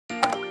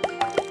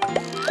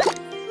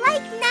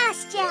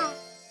Nastya.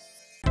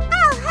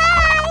 Oh,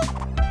 hi!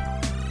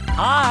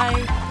 Hi!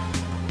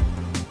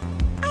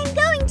 I'm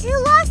going to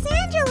Los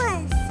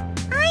Angeles.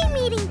 I'm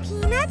eating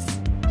peanuts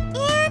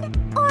and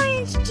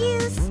orange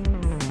juice.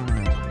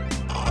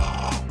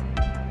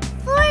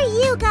 For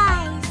you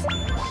guys.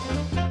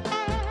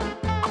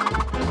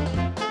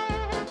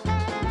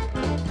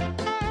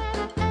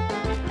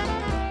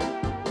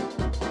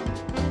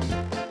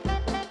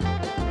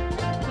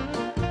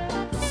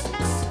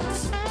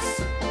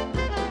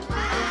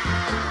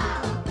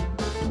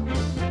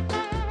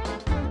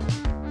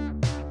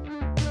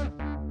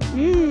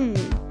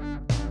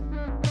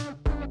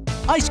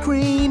 Ice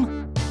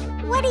cream!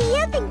 What do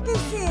you think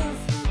this is?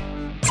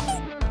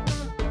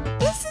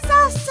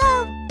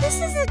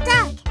 This is a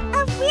duck,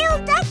 a real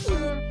ducky,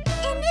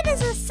 and it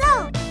is a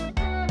soap.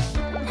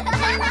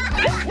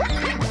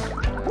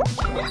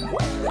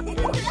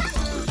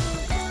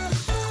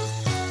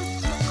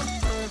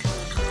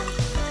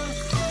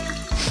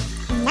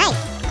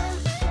 Nice.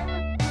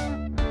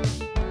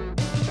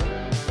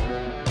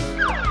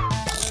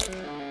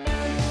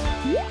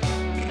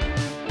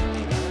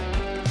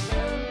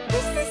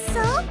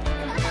 Soap?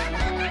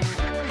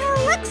 It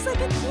looks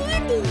like a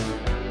candy.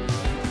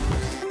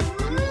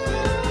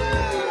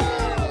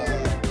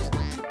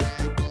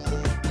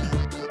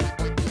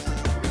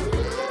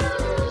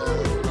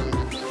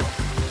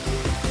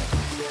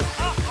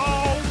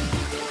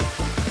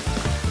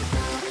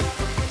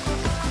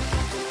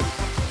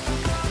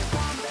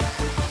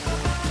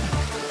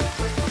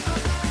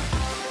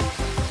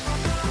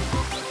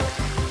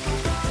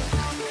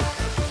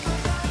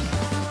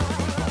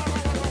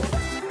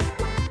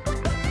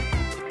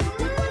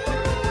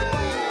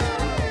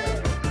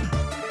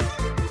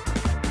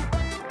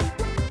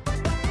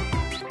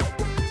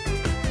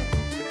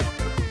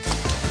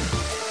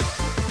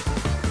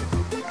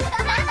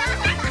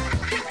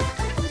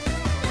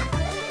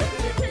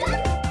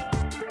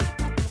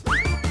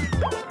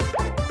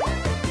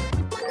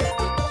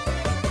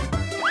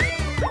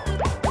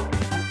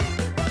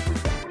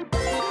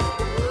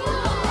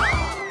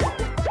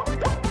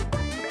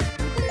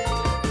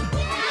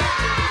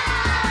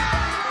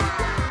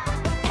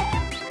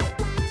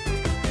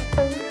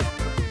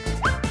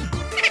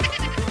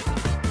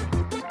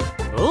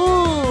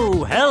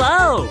 Ooh,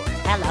 hello!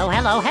 Hello,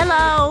 hello,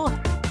 hello!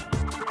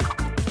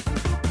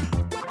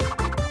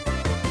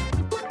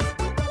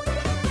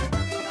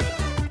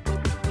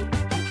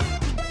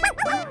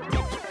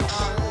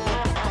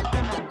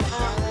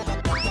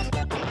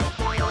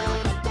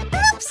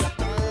 Oops!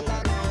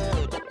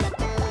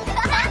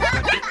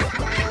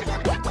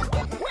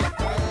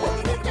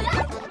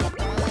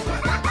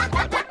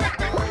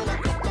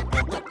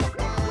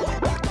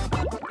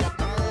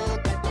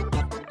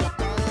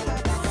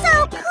 So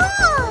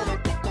cool!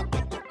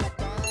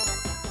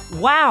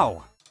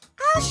 Wow!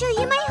 I'll show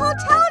you my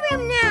hotel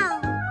room now.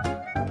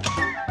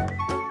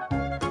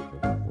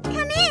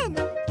 Come in.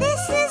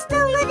 This is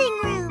the living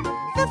room.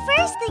 The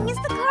first thing is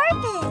the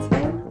carpet.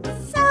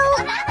 So...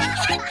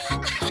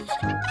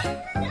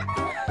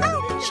 Oh,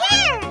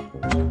 chair!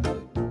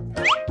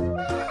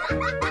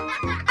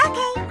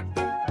 Okay.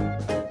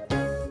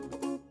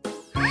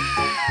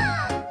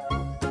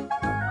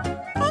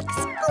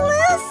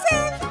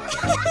 Exclusive!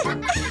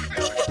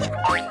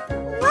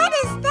 What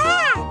is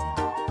that?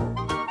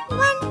 1,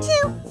 2,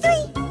 3.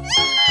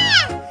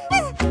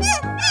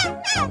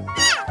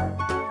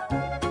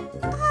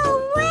 Oh,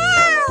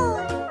 wow!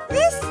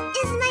 This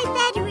is my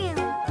bedroom.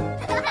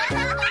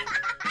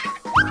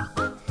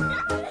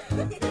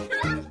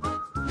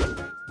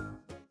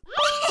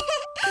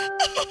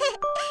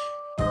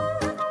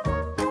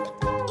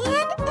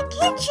 And a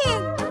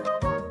kitchen.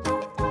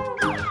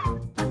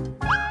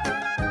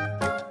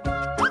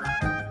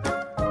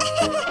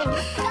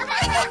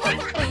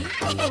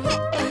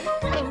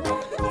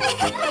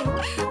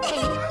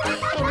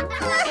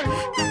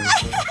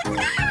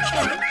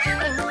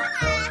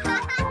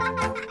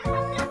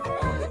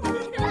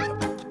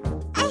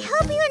 I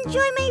hope you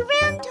enjoy my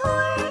room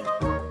tour.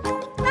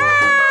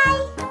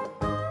 Bye!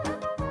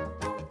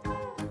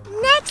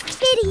 Next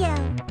video.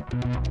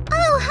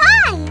 Oh,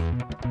 hi!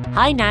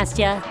 Hi,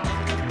 Nastya.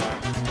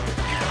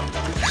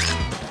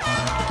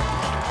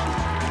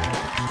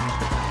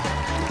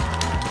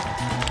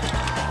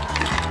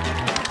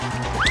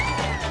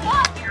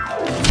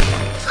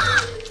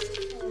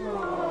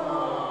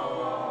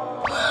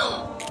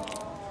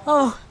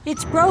 Oh,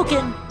 it's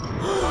broken.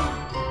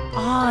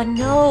 Ah,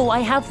 no, I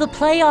have the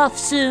playoff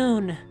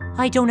soon.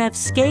 I don't have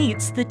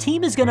skates. The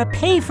team is gonna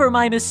pay for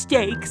my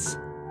mistakes.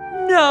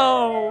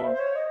 No!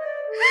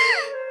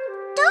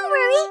 Don't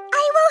worry,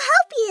 I will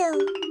help you.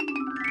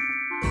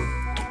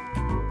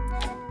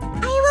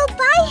 I will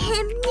buy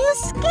him new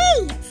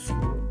skates.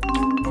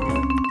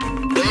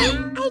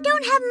 I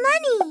don't have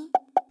money.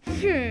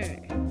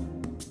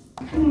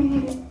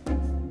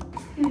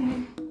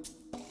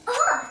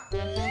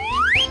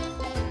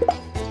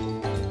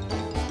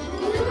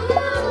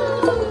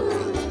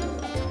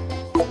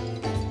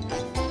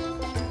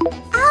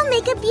 I'll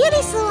make a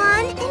beauty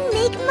salon and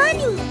make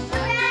money.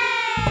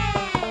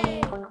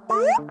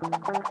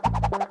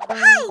 Hooray!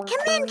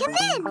 come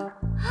in.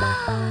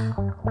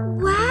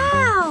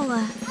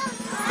 Wow!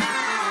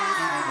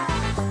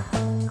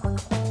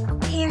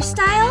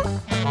 Hairstyle?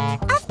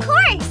 Of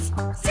course!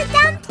 Sit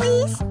down,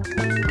 please.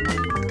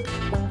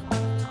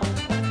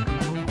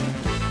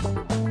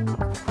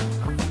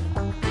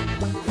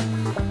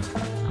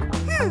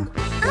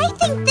 I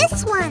think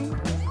this one.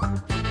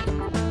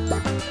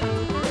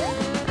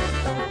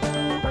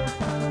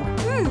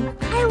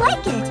 I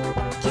like it.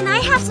 Can I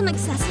have some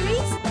accessories?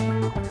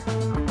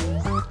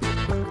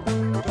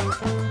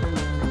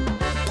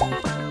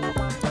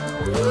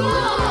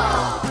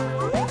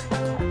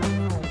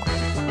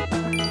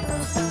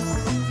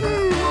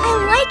 I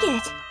like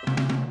it.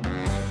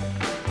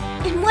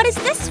 And what is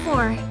this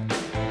for?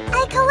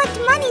 I collect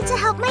money to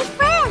help my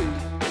friend.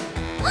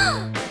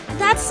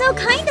 That's so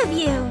kind of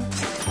you.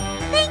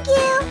 Thank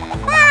you.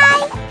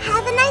 Bye.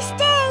 Have a nice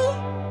day.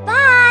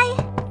 Bye.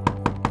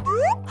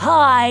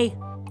 Hi.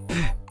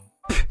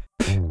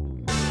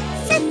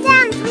 Sit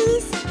down,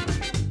 please.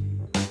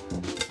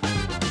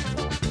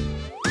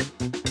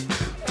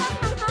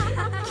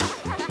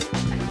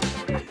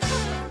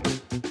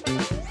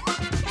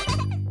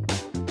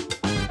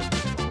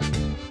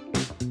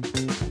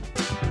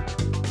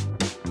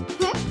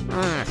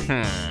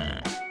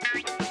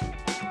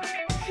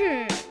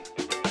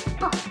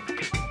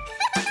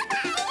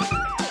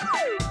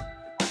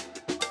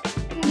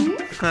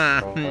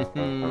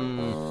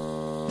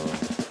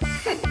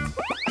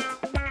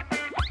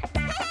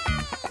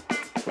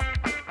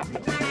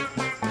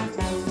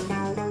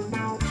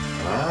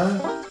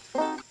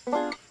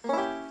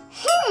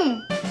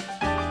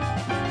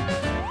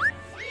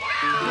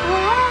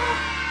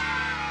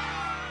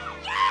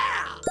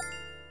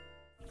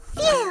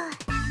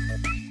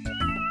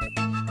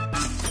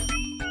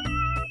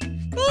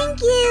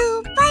 Thank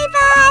you.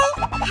 Bye-bye.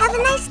 Have a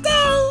nice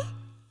day.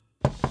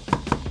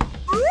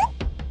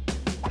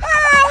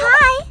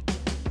 Hi.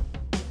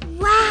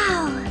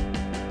 Wow.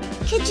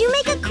 Could you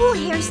make a cool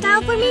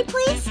hairstyle for me,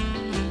 please?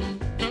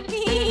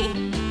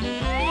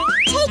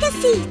 Take a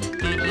seat.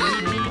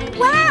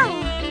 Wow.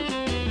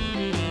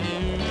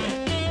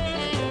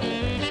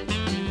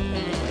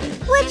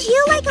 Would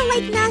you like a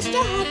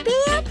Nastya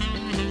headband?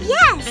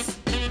 Yes.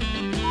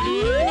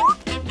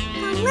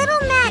 A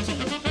little magic.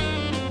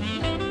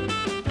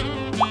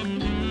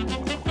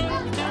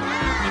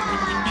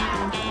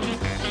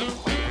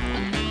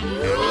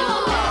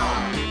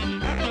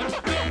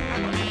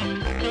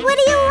 What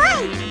do you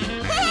like?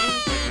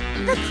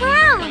 The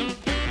crown.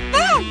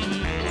 Then.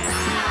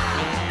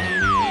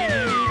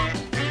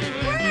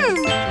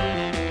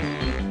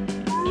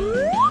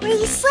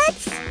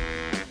 Bracelets.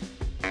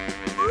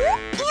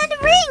 And a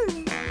ring.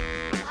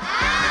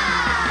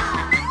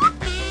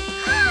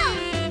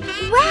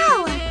 Wow.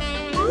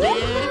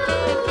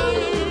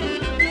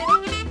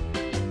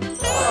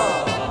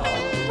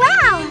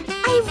 Wow,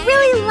 I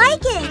really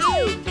like it.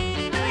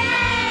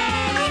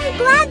 I'm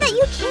glad that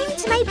you came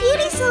to my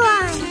beauty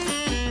salon.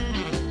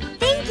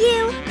 Thank you.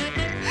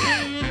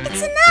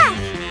 It's enough.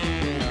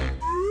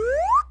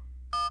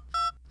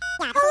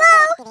 Hello?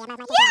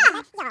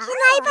 Yeah. Can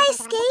I buy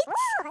skates?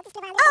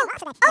 Oh,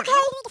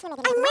 okay.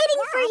 I'm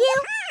waiting for you.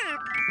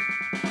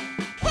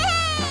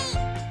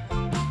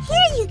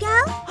 Here you go.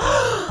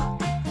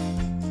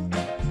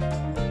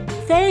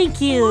 Thank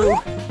you.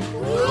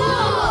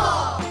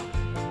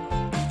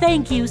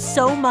 Thank you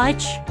so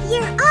much.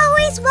 You're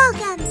always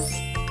welcome.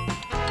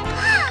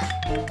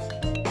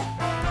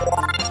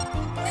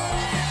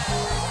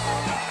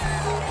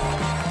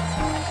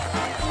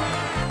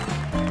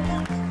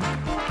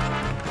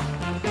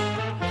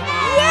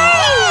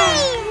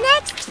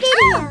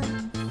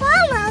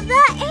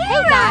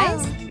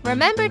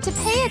 Remember to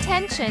pay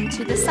attention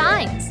to the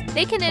signs.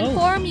 They can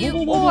inform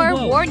you or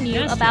warn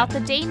you about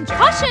the danger.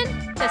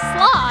 Caution! The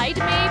slide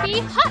may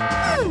be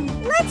hot.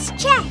 Let's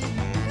check.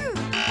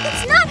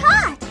 It's not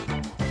hot.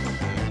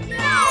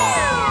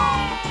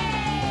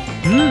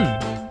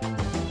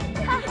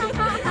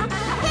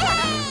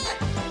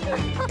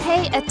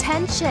 Pay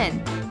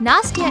attention.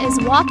 Nastya is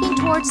walking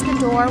towards the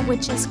door,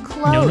 which is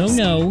closed.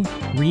 No.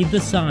 Read the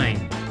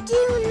sign.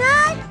 Do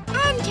not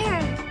enter.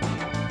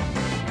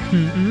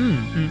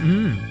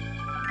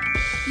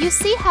 You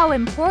see how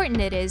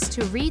important it is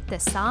to read the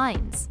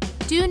signs.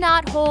 Do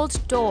not hold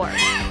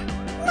doors.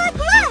 Look!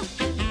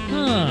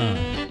 Huh.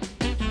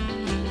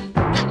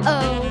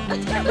 Uh-oh.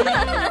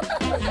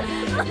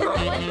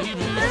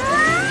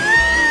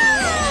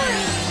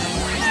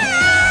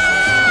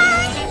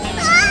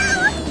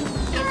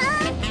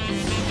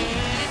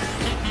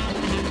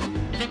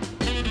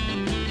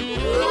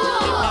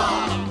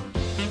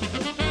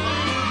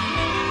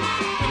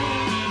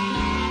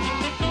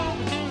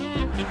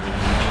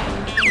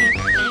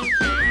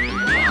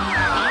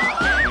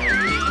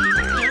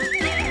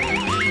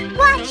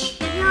 Watch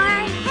your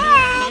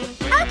head.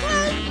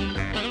 Okay.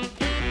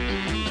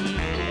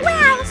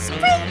 Wow,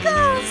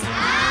 sprinkles.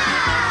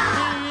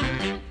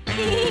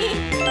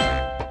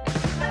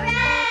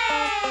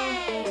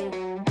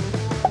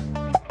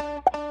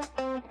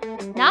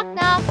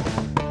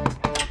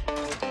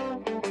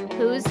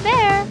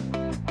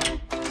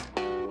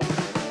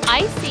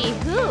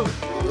 who?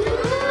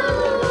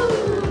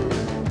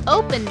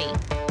 Open me.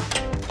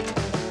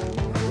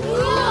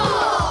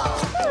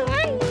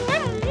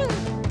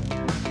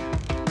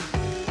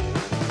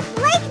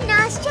 Like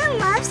Nastya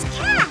loves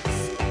cats.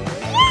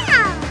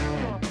 Yeah!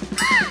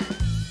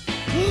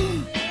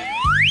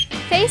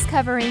 Face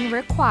covering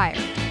required.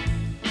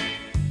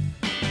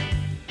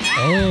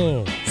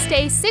 Oh.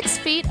 Stay 6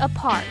 feet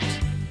apart.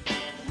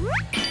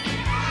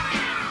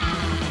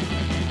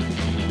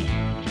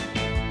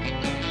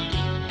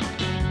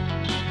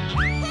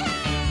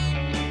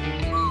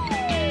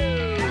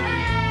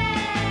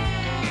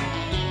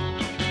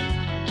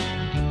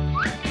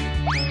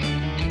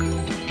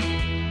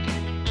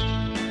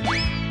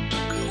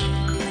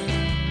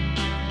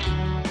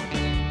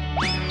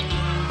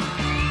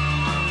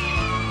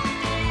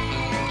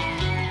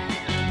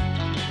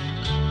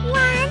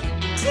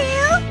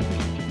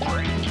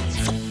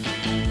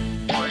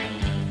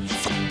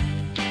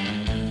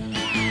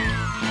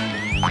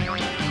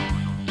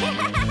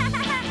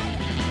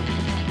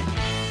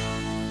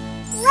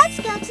 Let's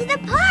go to the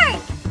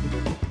park!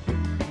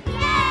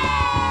 Yay!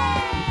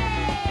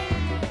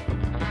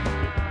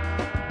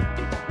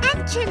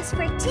 Entrance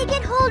for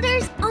ticket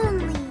holders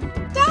only.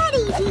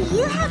 Daddy, do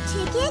you have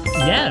tickets?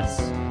 Yes.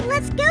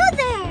 Let's go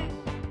there!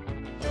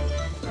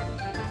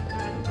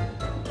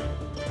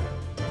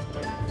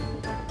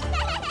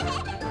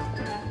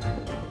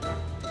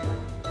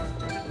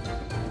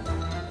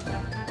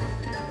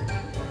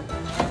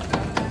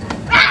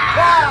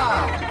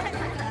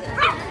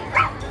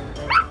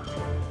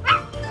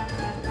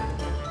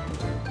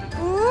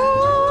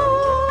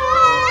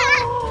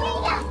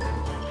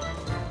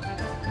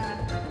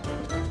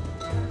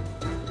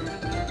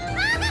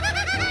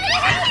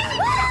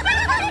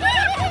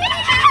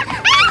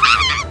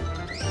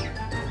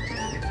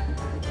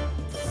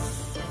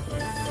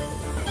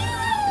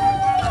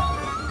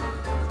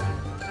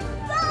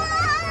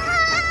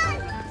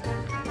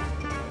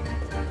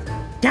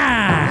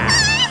 Gah!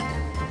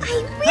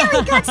 I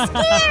really got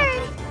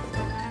scared!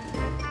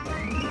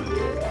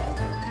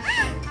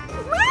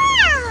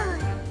 Wow!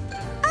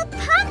 A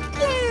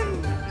pumpkin!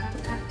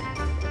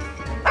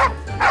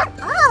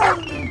 Oh!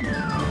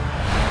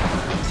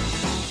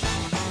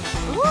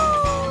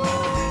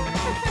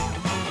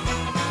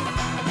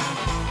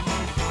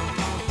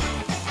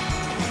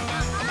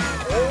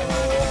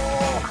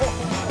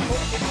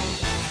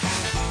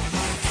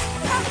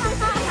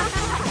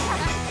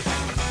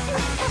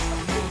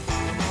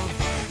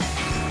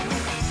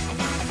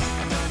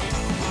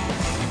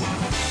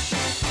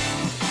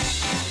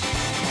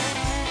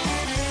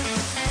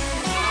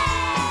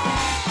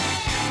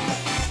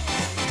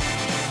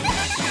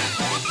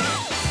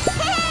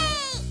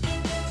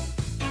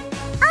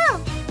 Oh,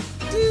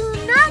 do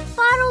not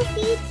bottle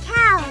feed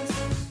cows.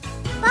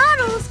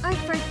 Bottles are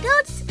for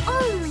goats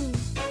only.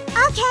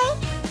 Okay,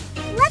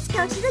 let's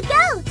go to the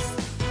goats.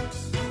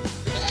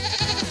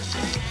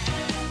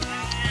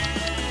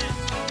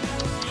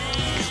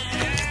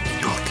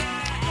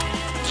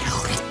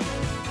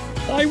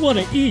 I want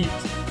to eat.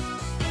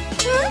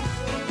 Huh?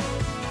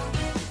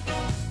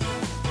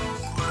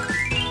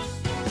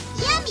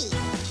 Yummy!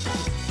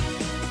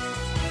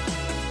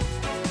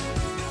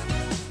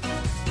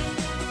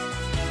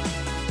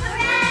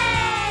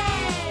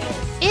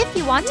 If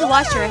you want to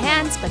wash your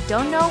hands but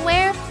don't know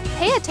where,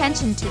 pay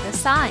attention to the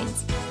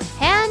signs.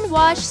 Hand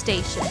wash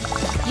station.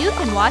 You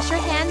can wash your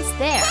hands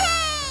there.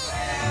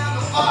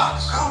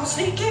 Come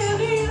sneaking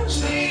in,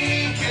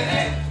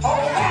 oh,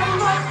 and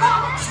my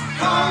fox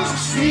comes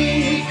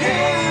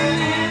sneaking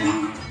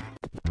in.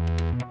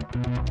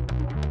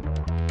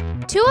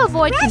 To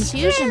avoid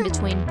confusion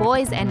between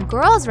boys and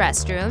girls'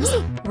 restrooms,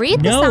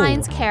 read the No.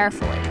 signs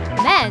carefully.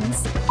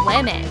 Men's,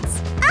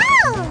 women's.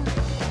 Oh!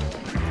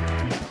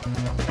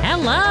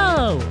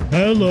 Hello!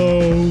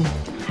 Hello.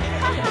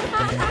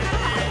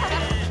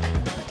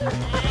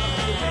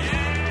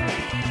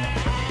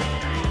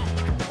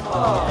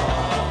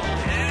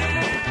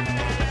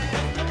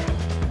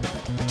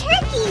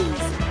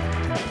 Turkeys!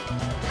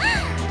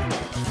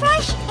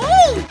 Fresh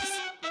eggs!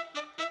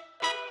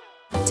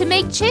 To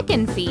make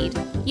chicken feed,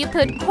 you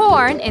put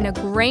corn in a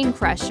grain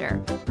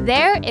crusher.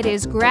 There it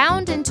is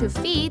ground into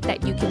feed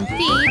that you can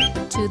feed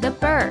to the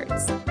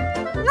birds.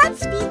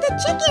 Let's feed the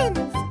chickens!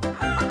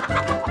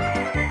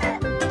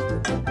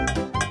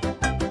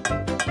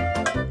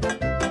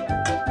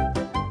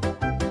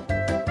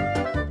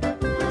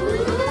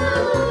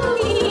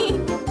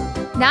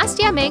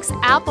 Nastya makes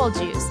apple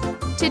juice.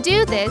 To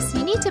do this,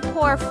 you need to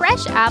pour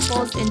fresh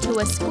apples into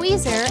a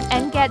squeezer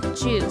and get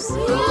juice.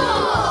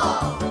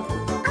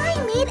 I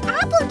made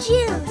apple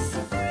juice!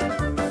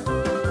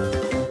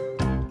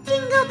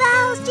 Jingle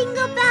bells,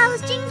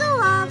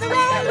 jingle all the way.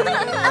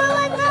 Oh,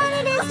 what fun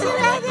it is to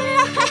ride the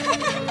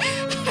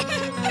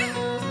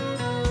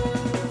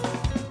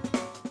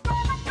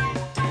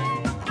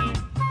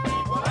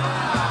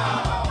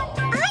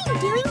I'm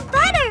doing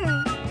better!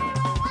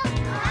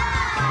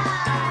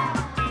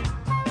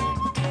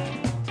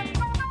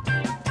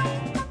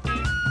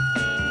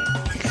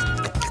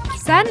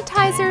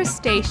 Sanitizer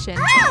station.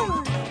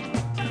 Oh!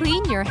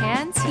 Clean your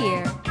hands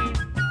here.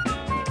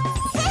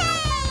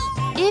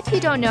 If you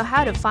don't know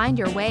how to find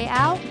your way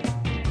out,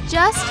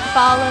 just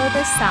follow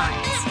the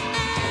signs.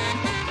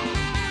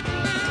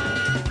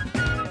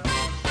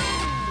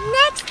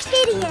 Next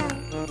video.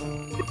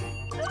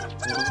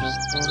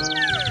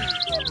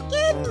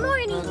 Good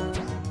morning.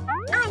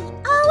 I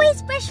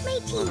always brush my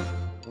teeth.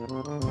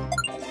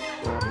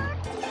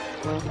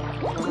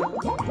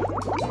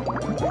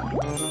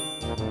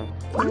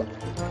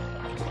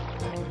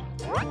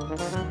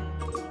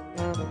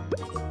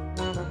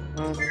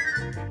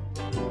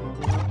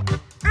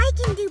 I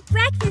can do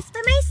breakfast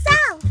for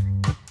myself.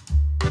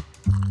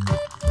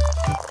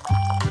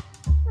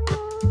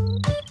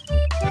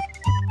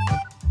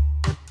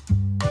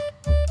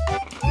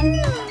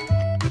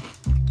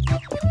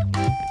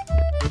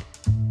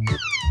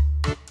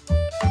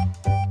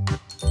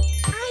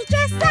 I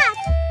dress up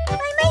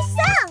by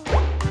myself.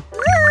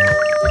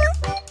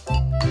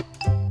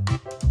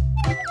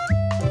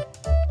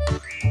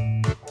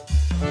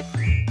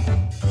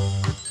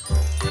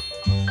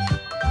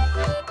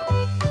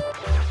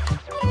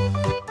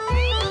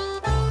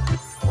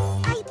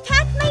 I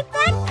pack my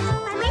backpack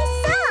by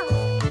myself.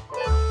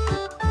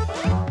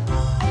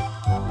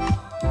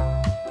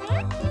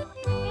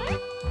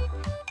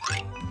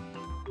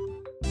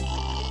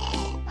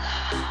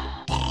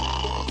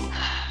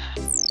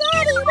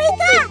 Daddy,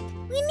 wake up!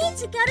 We need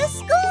to go to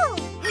school.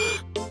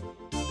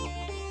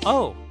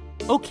 Oh,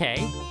 okay.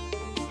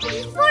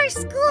 Before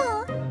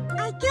school,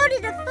 I go to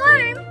the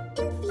farm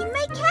and feed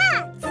my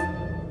cats.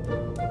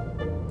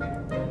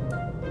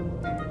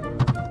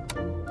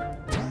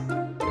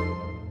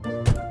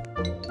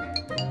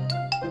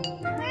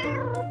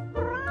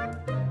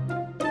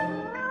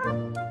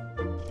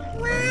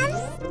 One,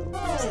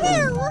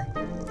 two,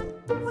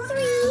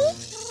 three,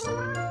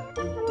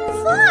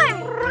 four.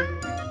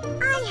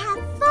 I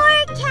have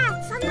 4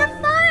 cats on the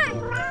farm.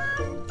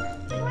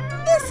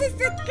 This is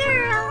a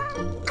girl,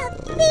 a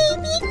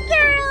baby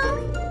girl.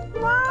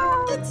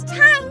 It's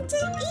time to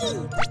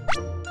eat.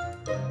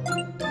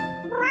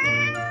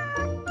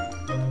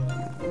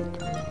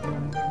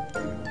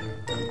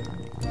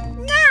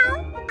 Now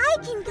I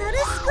can go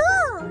to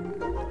school.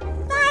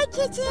 Bye,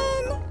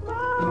 kitten.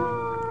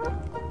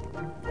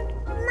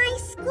 My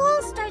school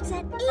starts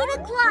at 8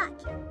 o'clock.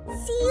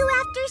 See you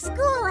after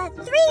school at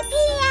 3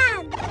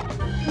 p.m.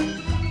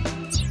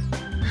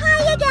 Hi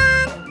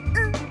again.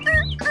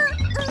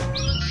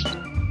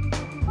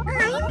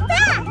 I'm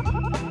back.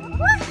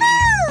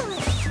 Woohoo!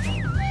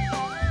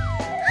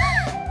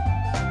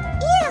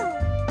 Ew.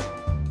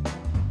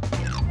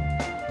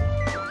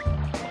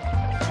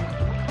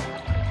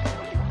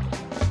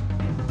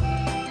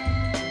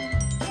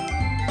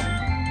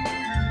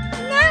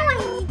 Now I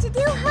need to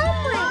do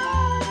homework.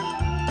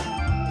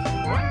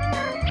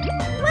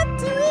 What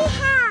do we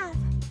have?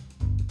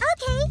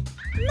 Okay,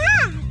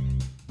 math.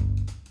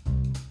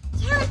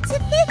 Count to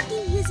 50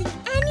 using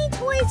any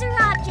toys or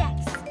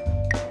objects.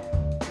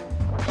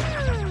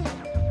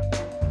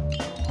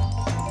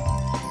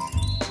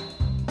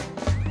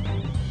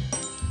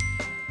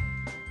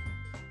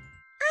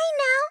 I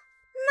know.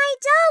 My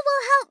doll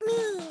will help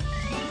me.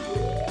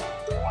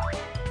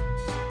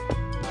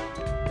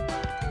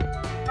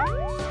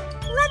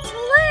 Let's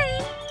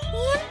learn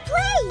and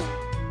play.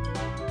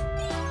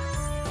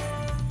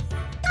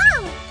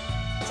 Oh!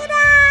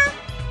 Ta-da!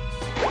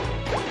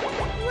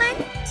 1,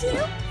 2,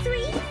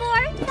 3,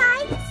 4,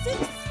 5, 6,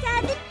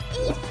 7,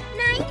 8,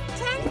 9,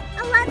 10,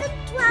 11,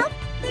 12,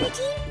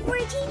 13,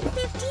 14,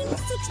 15,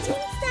 16,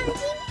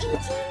 17,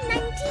 18,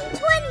 19,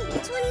 20,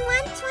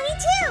 21,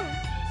 22.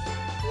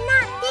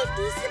 Not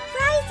 50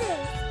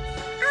 surprises.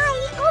 I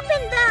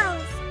opened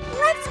those.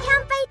 Let's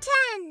count by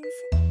tens.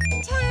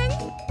 10,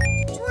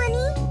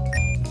 20,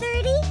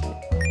 30,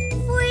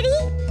 40,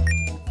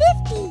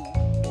 50.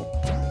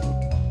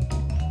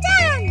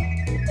 Done!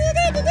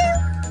 Do-do-do-do!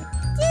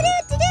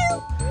 Do-do-do-do!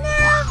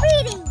 Now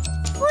reading.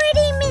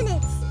 40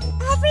 minutes.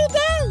 Every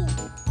day.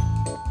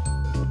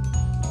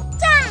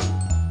 Done!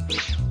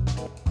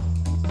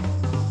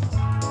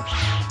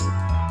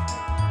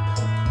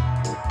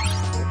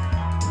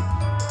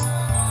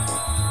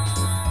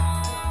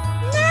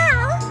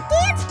 Now,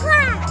 dance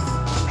class!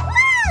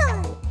 Woo!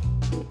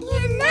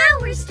 And now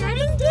we're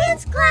starting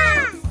dance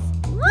class!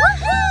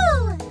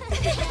 Woohoo!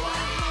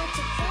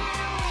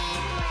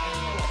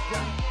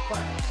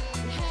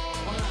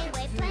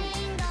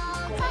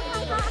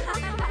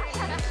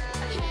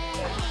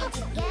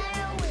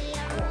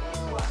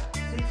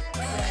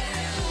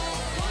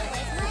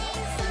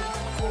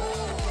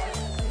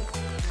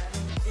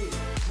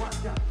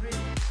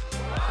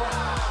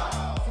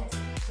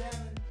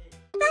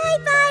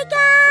 Bye-bye,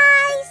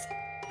 guys!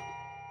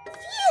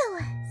 Phew!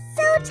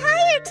 So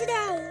tired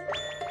today.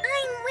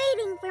 I'm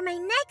waiting for my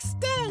next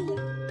day.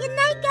 Good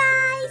night,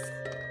 guys!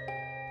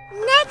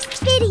 Next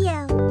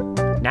video.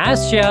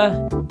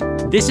 Nastya,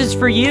 this is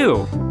for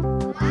you.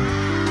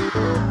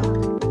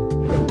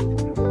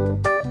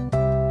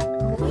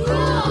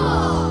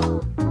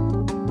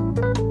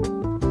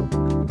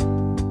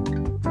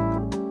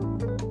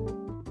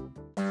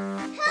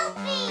 Help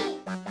me!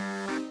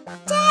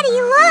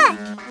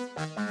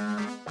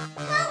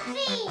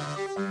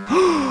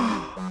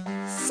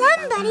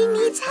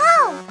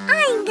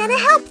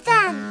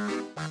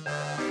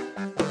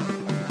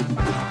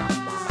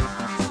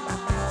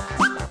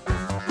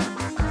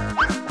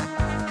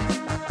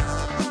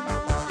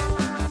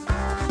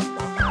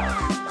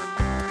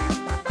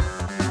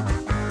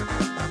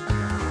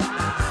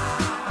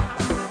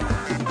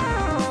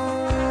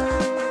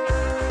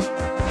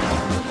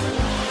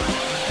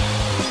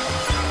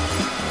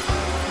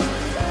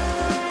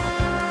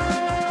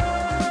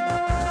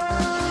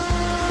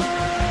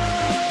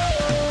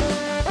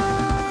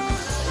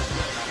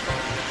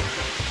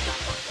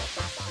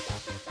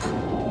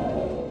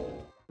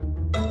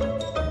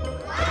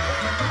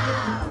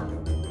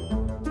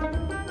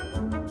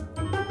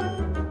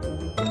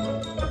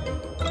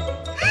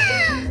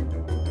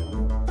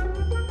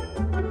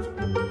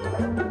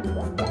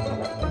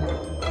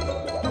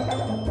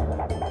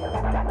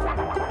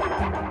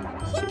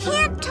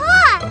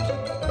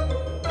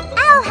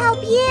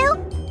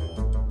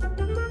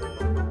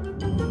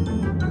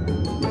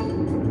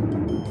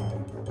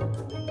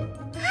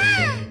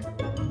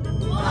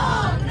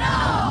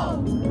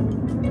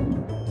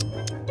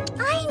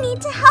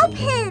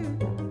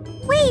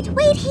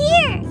 wait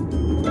here!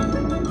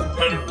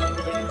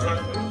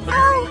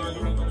 Oh!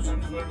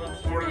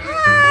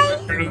 Hi!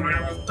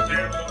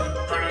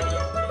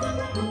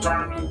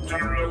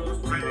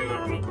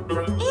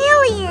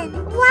 Alien,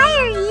 why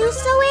are you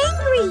so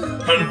angry?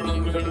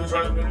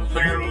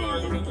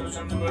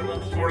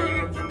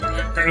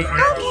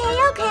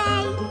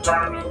 Okay.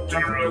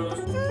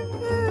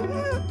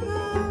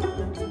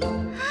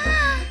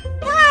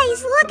 Guys,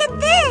 look at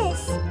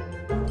this!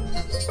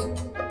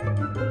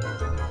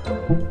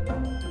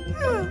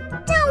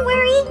 Don't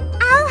worry,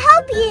 I'll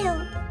help you.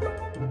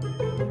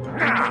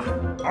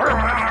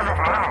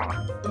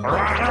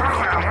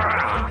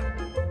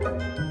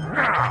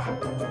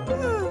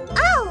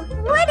 Oh,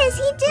 what is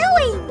he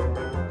doing?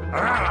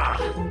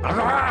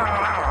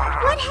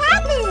 What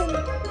happened?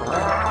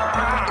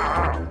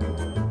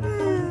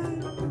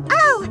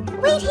 Oh,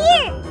 wait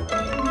here.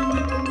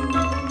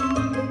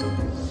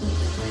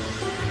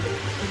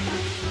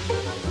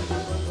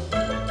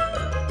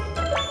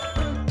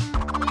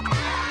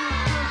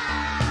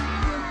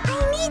 I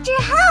need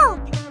your help.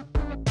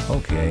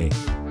 Okay.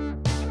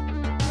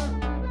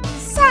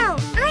 So,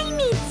 I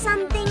need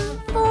something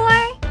for...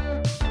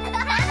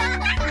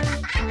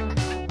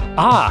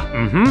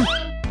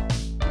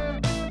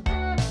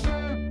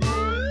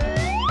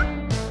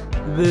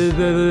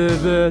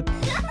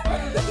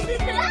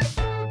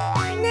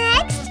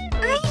 Next,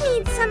 I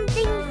need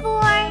something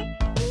for...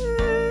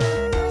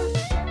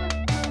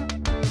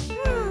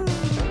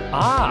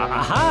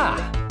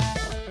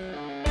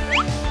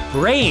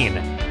 Brain.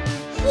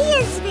 He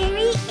is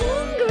very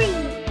angry.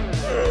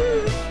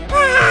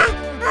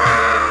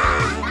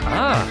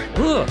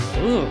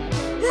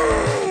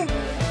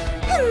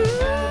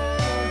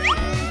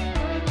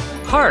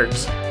 Heart.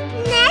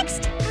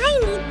 Next, I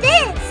need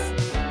this.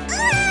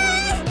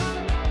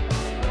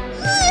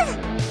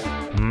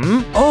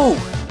 Oh!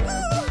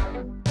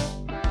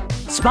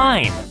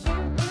 Spine.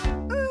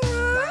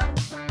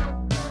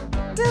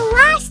 The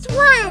last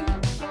one.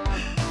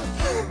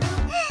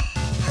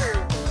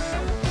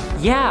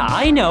 Yeah,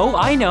 I know.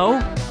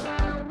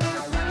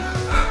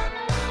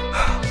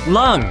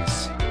 Lungs.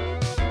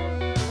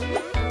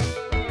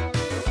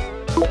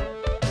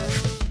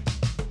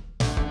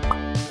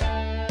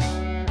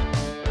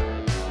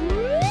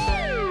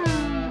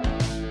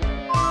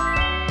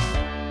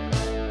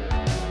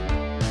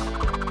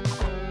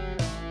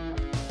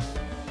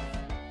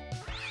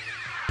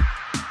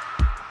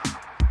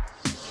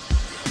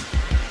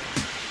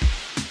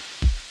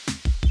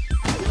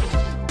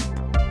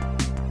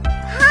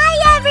 Hi,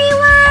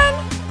 everyone.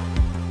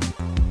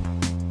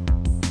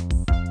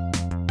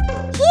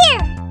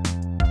 Here.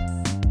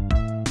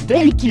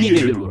 Thank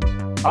you!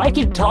 I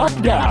can talk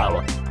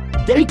now!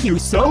 Thank you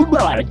so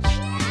much!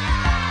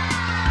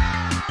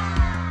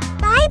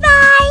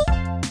 Bye-bye.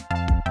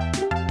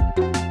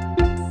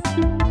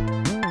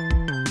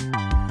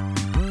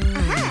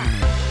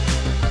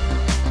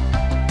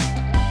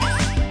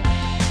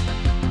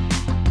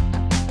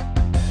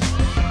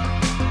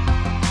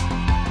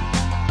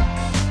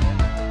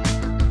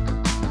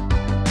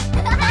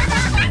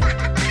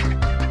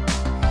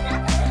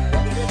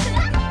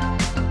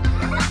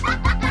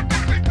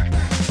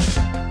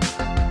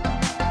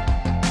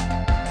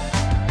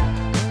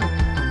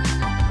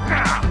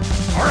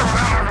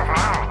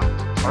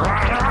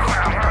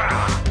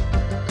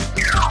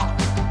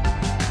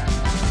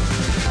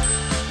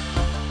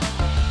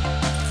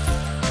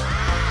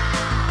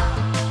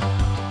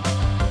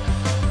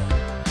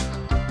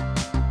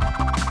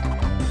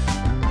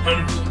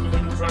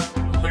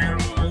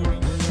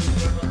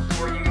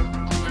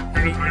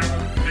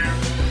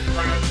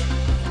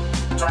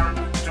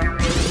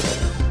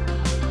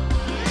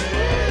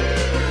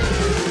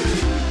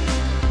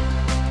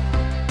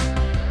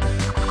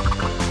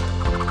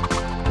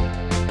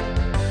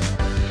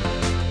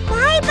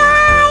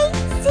 Bye-bye.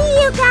 See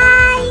you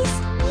guys.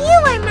 You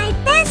are my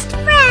best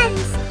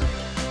friends.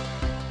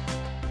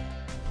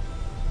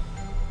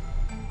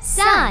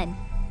 Sun,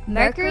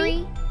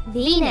 Mercury,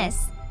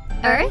 Venus,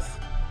 Earth,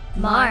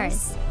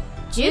 Mars,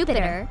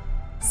 Jupiter,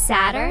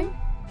 Saturn,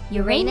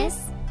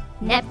 Uranus,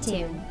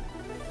 Neptune.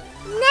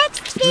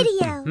 Next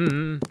video.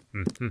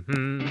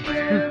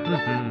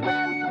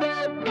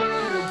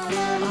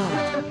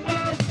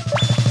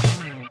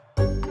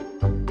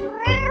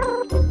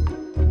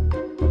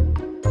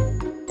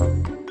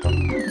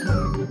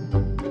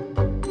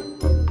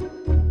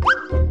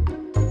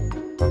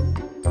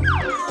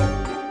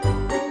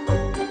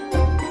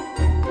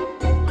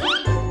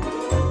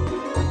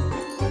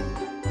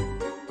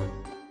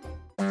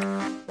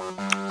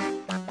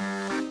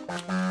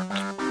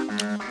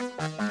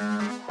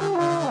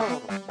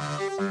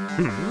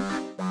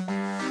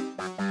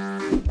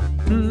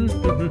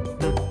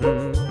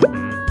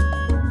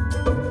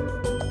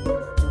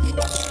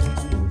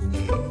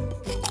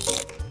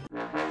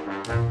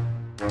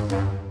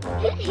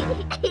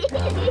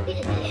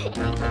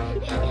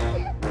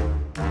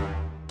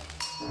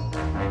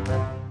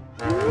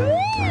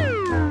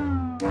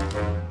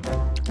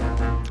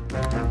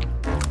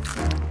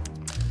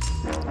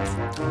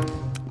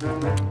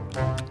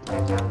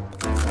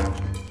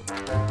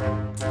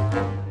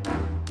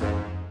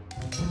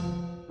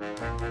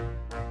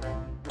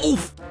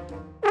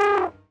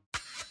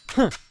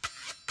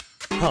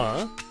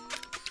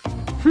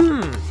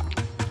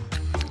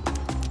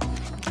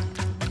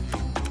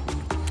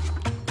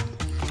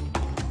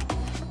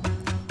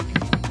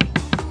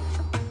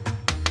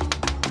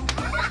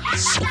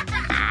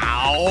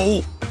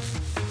 Oh!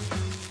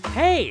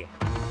 Hey!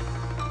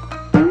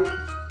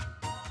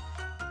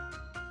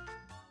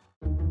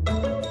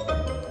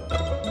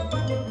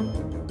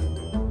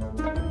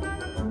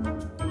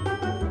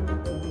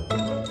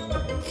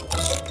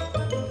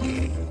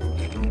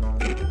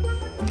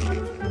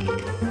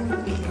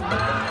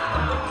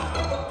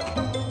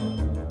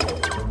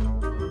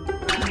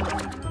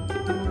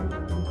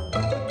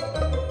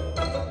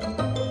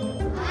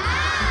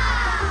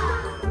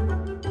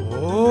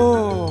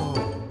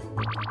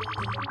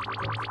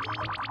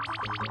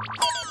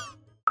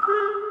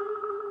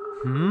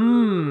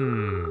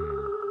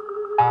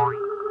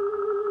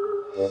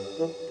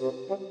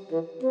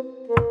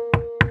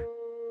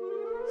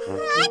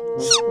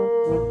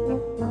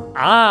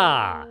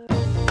 Ah!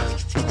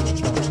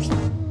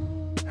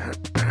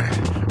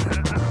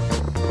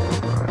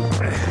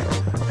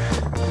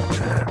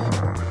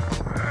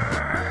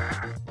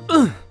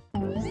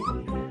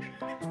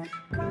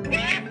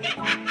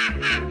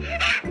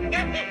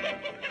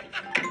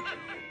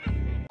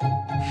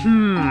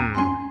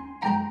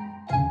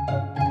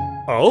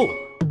 Oh!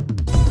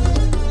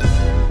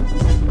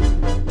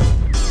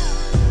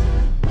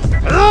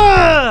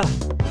 Ah!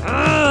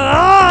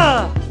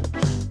 Ah!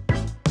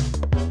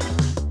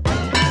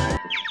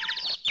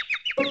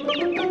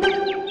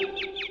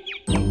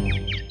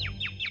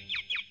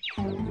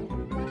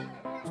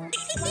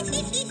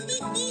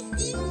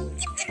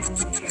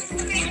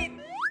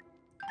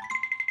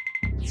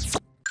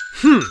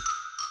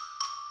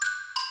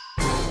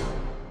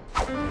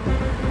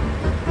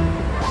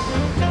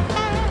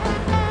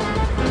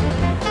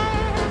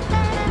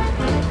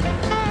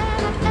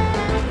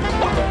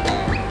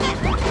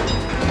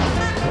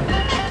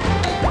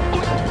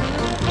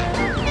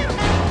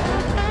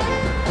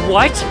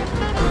 What?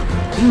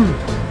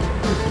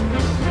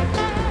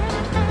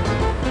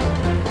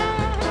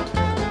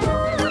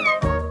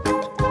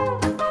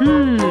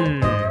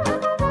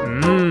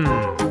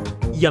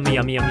 Yummy,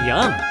 yummy, yummy,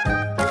 yum.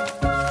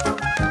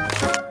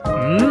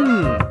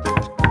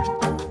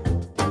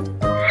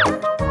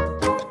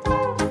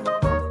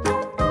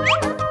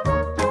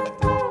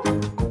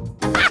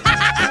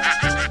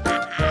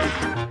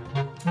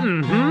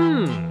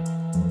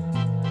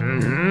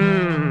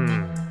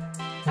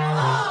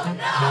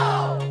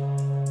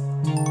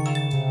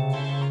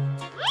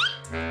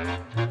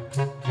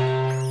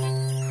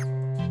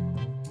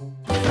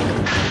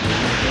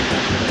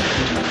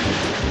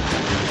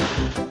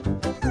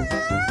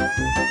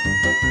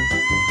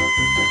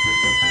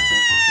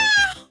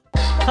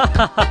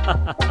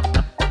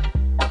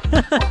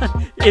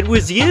 It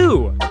was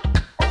you!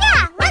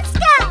 Yeah, let's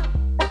go!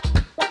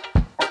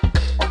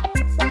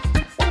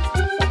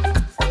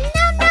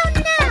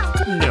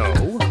 No.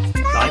 No.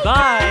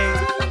 Bye-bye.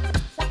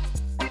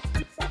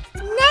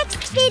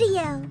 Next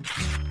video.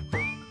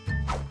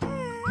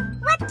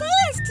 What day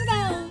is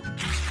today?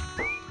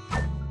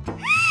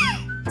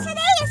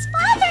 Today is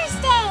Father's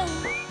Day!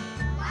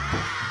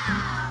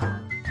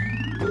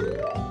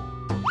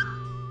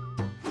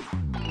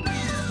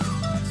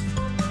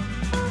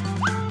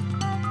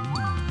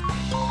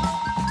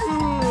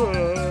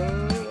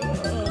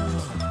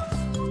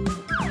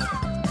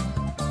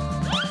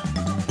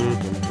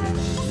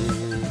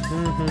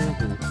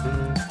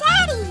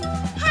 Daddy,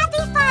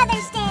 happy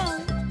Father's Day!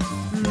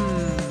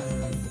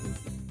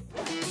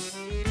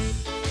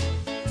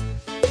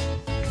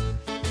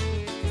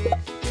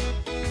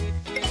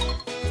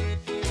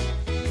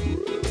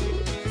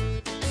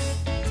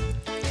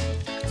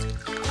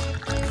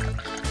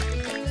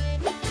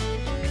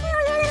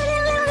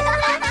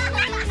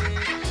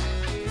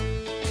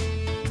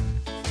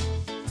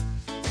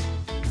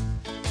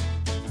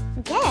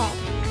 Good.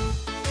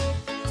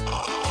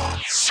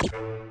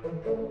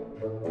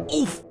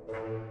 Oof!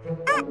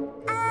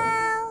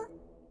 Uh-oh.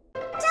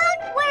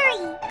 Don't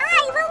worry, I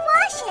will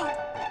wash it.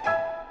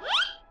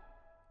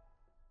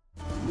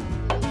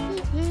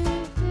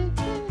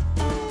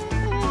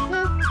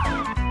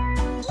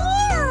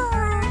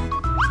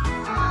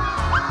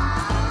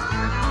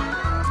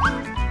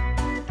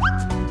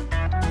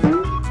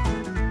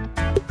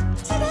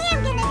 Today I'm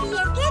gonna be a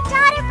good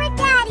daughter for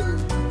Daddy.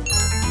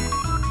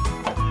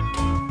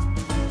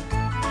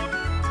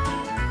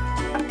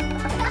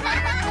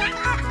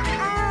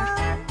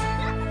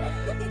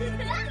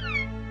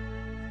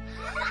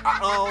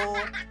 Uh-oh.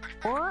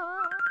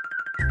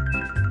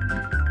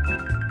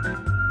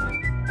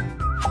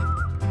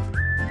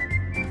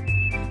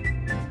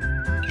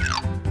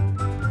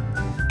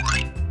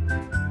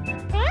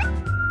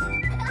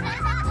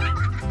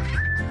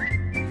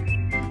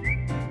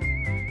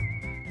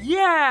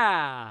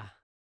 Yeah!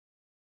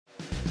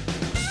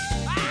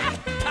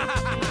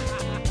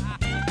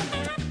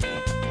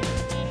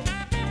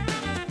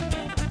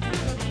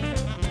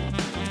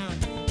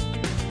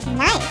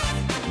 Nice.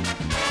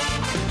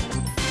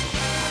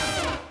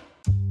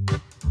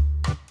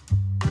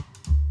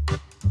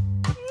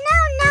 No.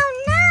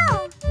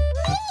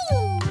 Me.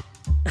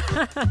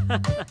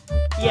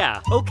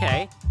 Yeah,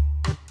 okay.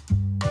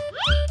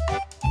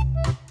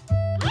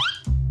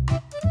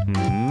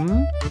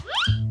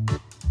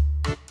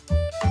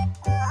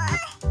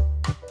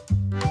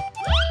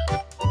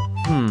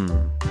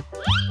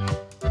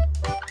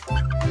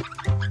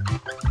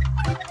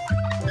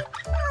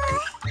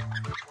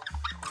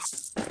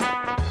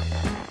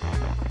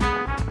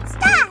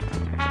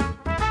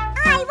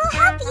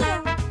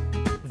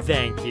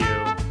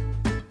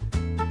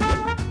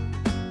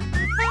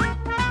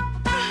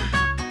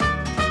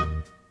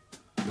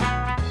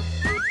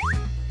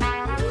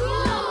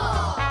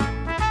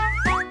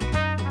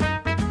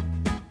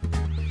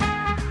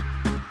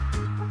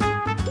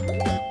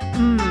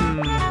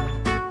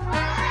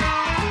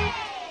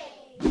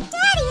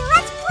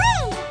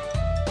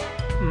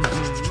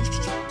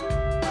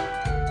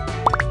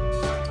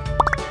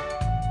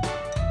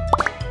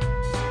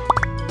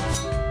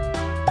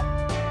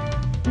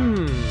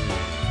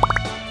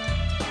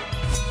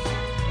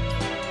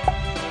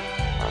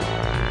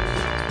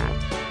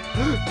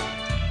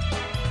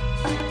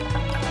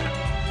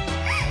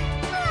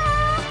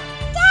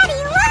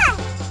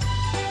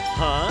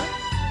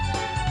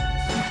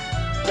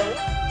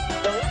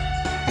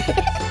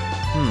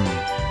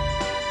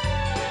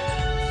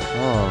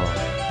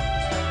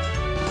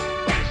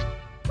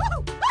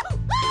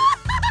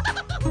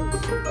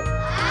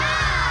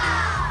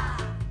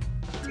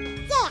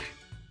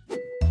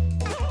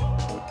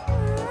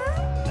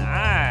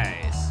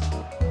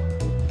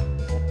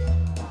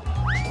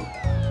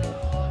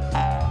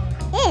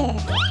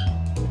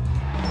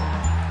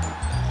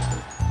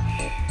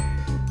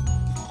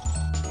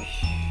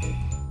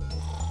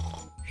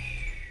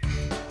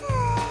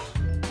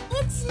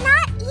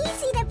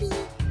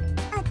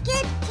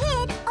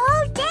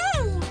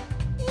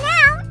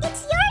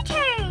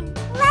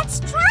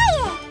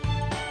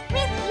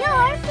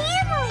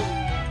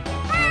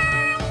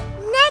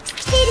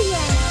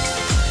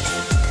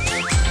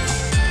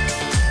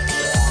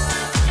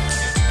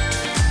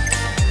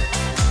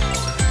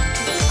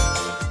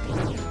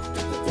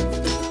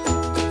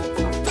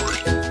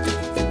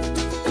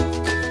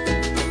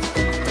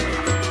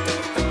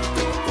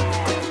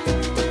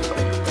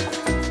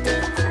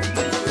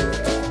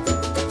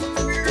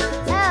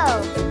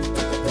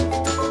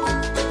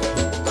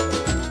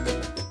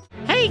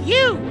 Hey,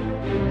 you!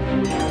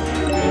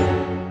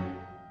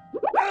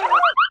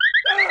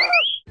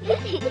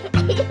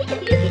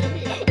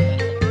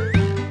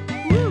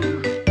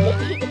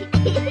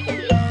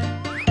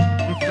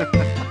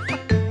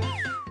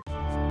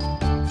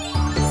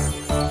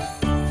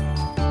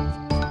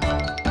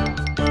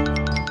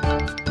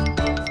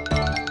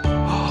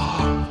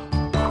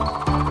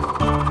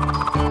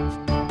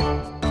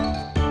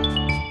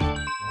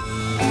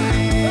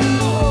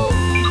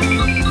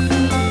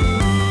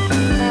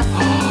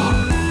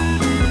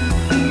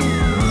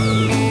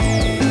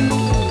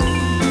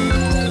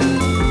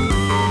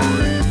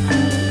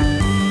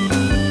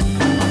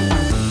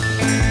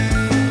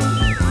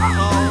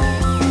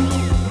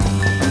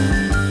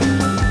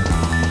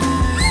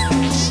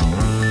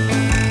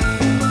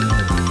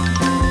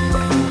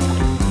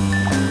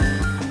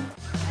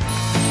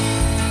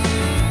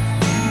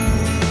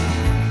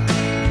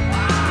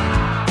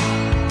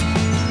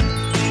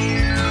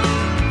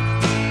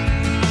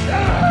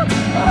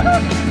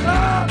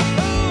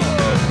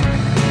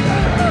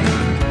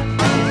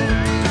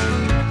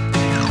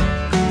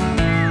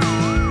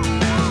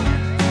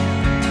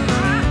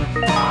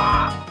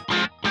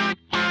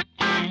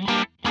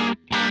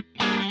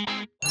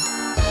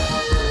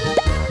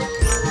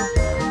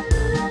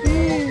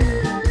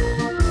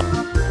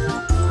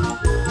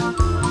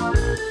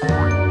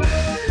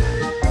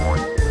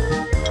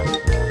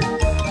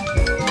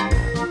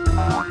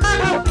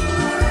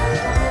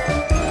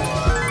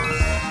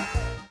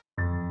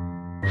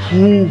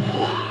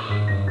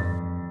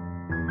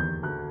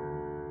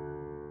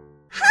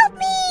 Help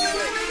me!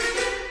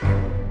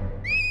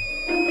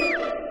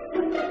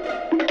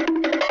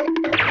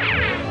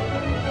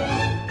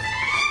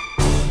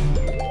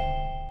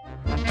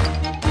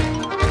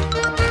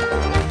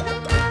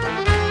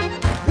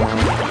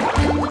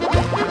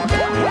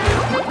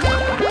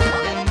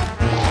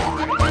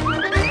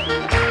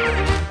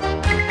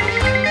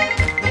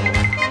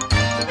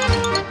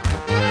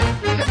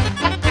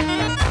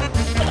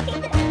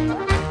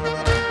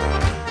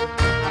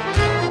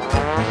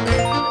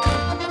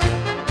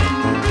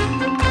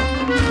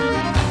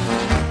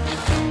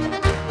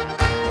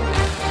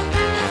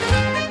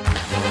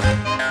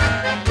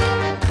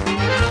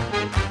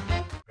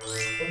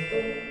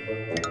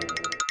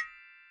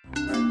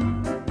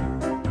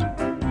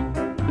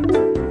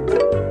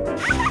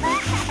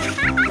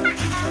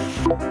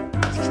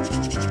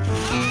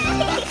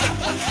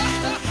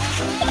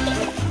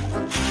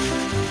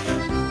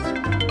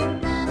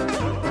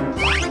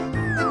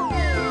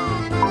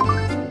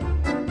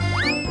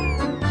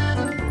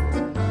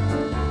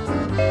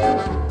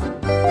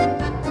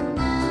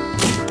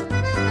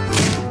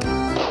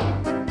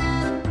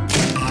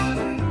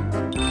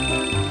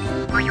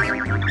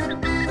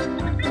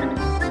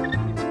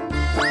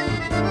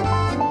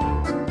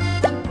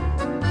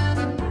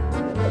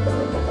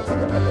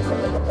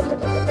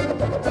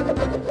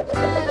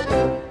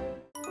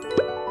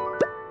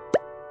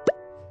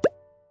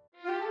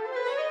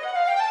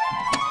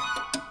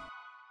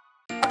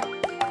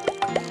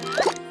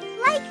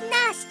 Like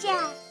Nastya.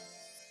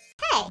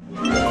 Hey.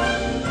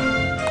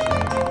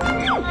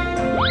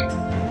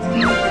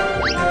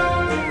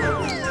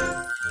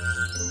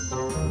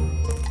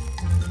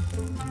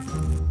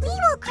 We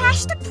will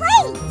crash the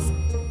planes.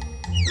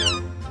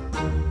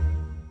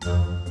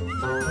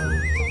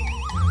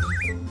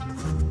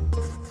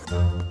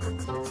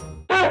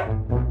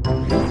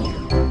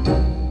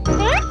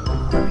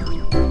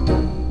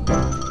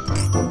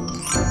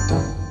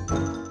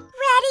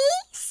 Ready,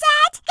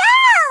 set, go!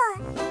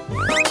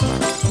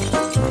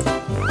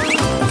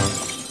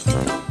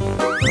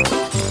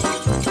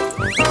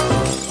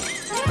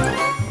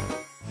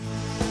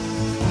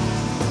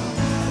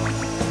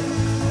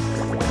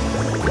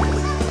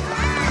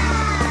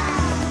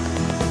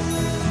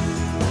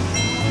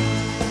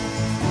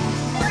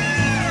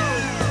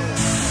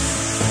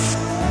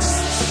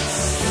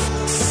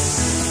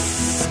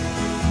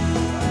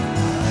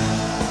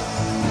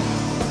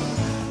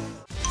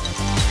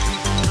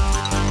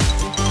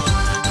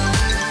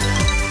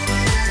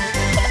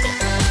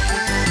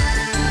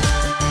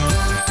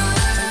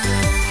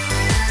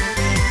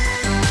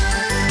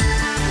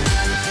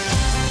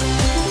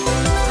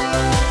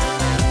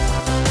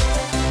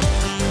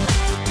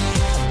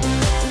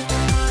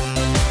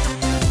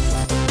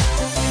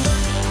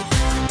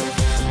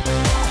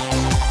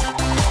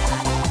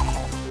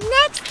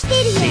 Next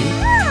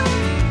video.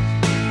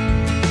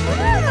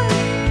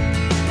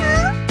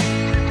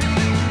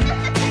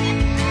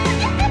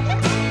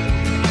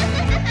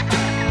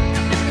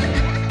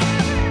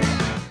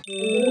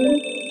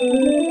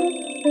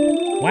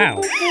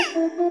 Wow.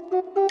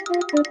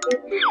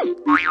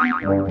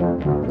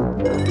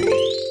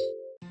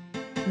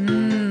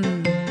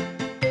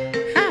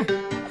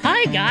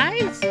 Hi,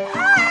 guys.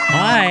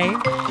 Hi.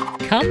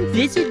 Come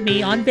visit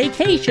me on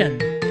vacation.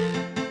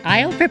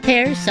 I'll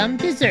prepare some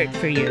dessert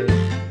for you.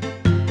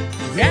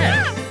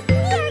 Yes. We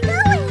are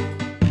going.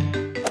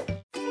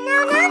 No,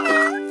 no, no.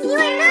 You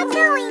are not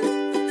going.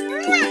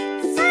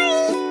 Sorry.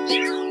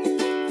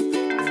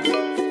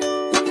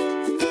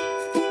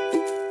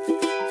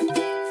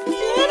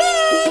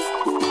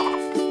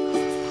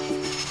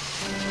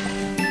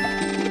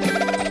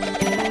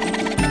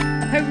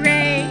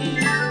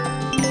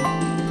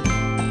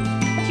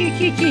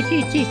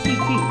 Desserts?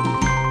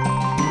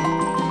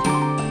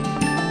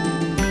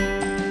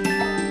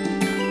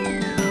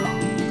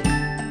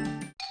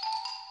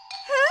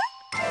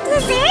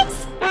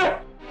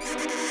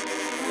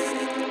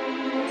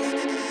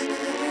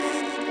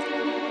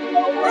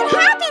 What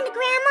happened,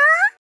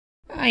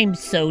 Grandma? I'm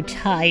so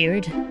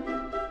tired.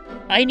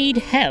 I need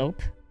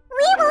help.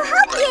 We will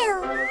help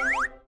you.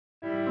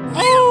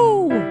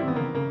 Oh!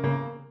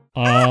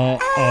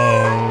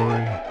 Uh-oh.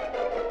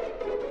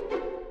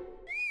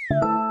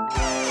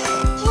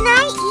 Can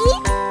I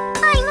eat?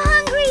 I'm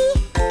hungry.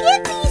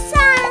 Give me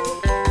some.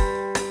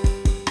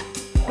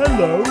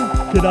 Hello,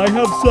 can I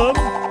have some?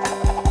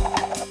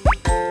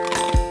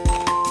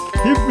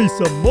 Give me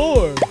some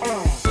more.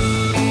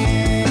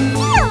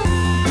 Phew.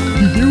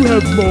 Do you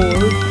have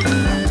more?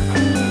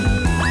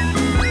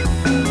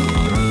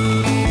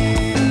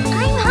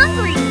 I'm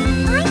hungry.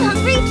 I'm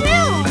hungry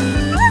too.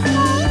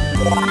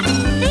 Okay.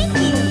 Thank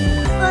you,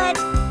 but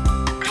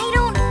I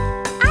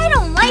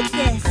don't like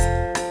this.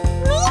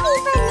 Maybe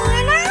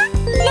banana?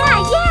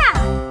 Yeah.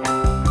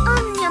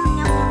 Yum yum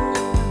yum.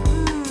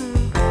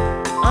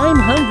 I'm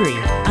hungry.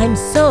 I'm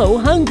so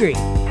hungry.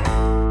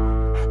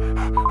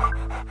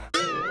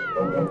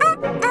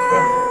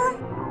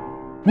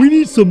 We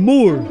need some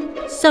more.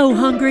 So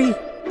hungry.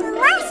 The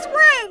last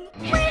one.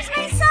 Where's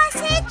my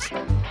sausage? I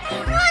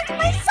want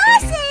my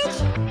sausage.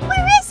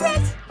 Where is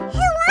it?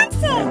 Who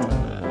wants it?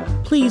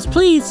 Please,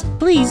 please,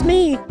 please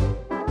me.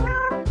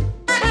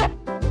 Done.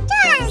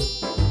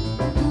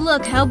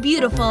 Look how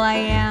beautiful I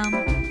am.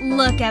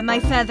 Look at my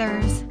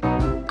feathers.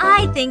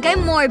 I think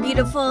I'm more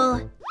beautiful.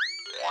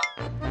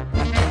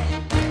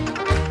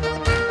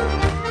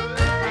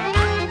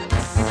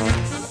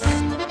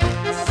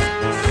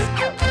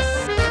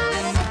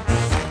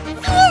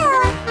 Phew.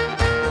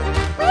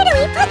 Where do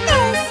we put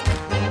this?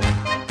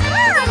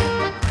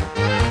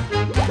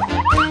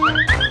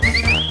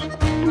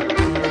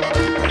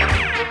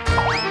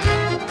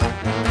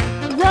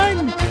 Run!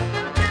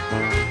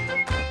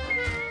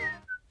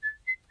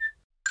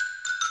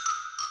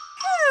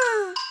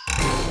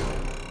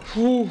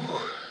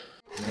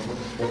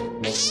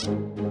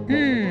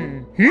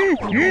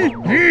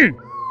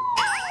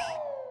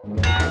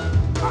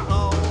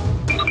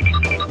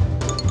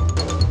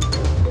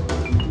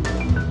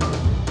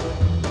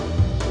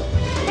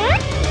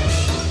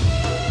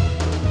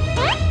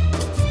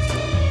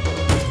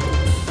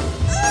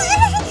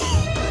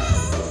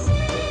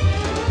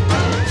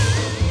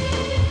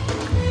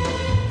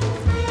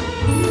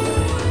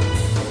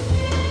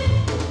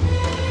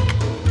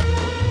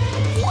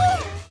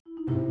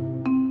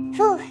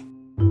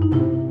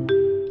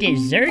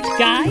 Dessert,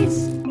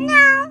 guys?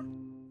 No.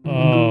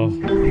 Oh,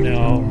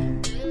 no.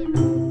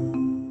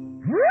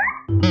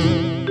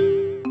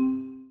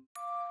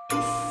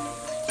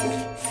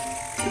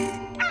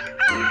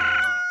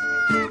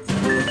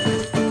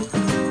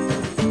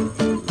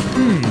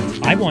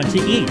 I want to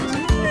eat.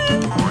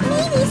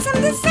 Maybe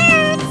some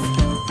desserts.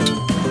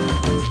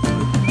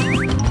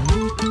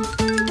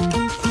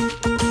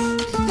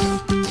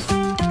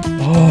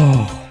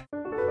 Oh.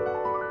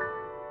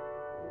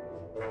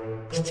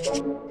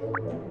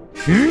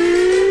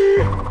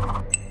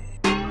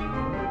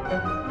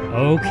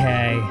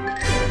 Okay.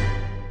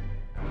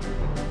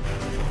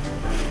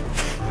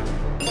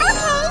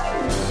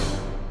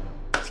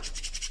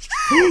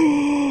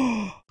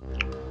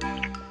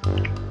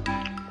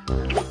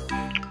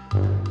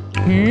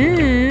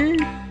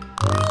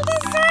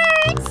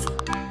 Desserts.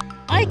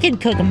 I can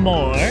cook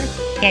more.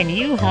 Can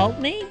you help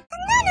me?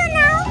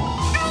 No.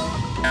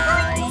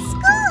 I'm going to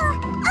school.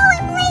 Oh,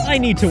 I'm late. I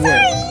need to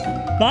work.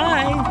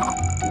 Bye.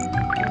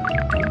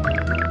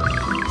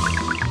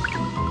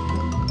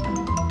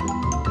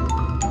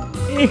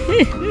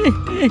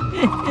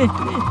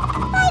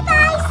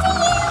 Bye-bye.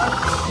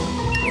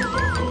 See you.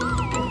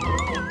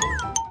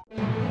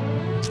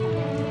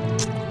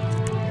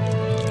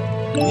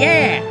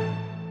 Yeah.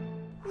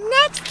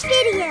 Next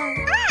video.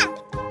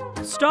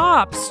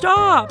 Stop. Oh,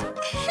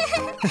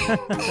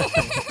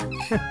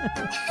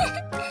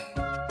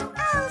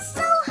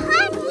 so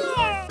hot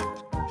here.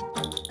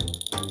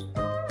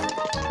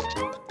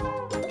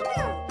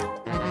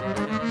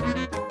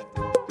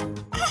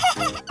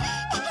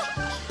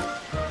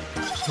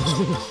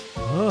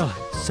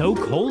 So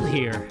cold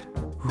here.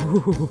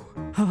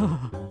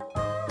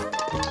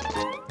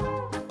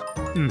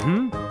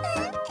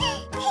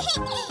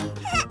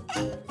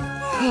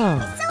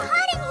 It's so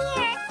hot in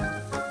here.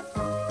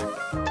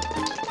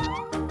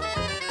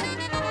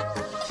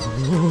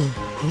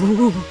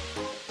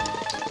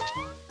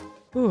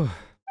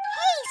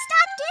 Hey,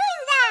 stop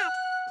doing that.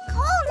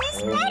 Cold is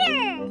better.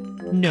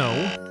 No,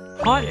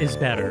 hot is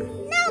better.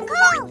 No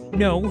cold.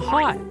 No,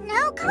 hot.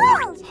 No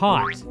cold.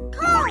 Hot.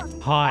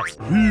 Cold. Hot.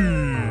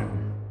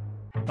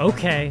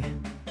 Okay.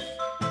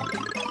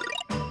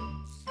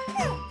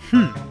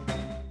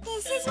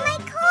 This is my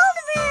cold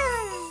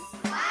room.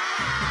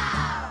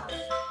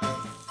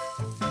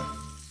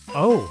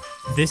 Oh,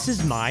 this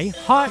is my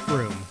hot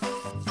room.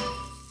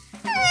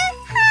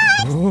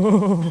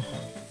 Hot.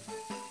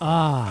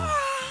 Ah.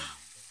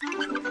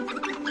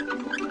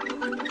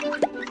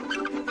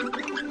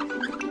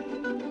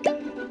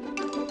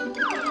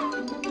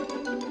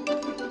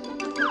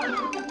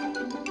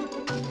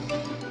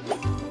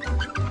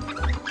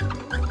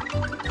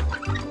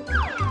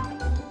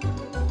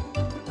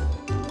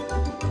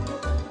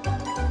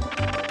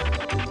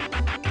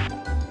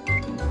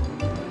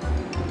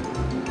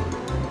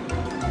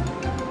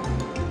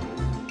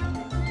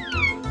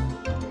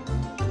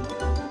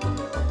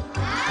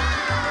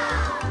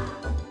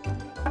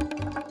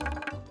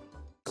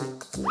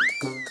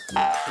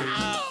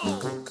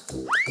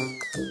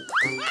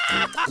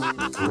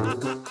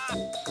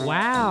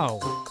 Wow,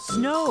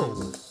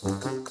 snow.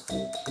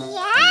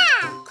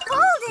 Yeah,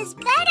 cold is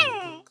better.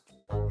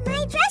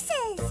 My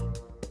dresses.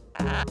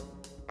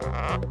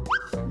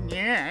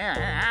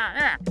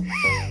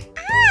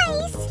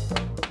 Ice.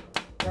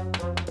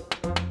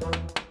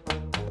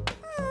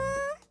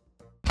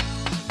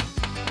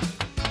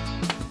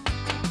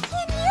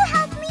 Can you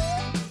help me?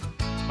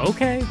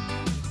 Okay.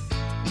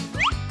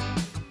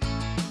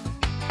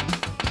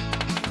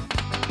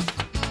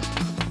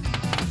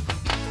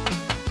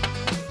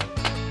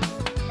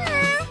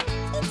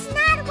 It's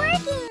not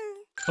working.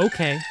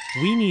 Okay,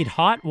 we need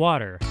hot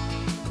water.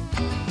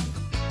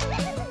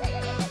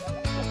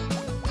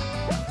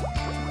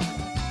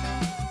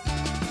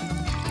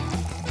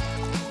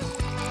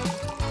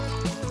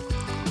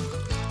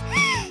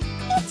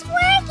 It's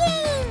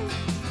working.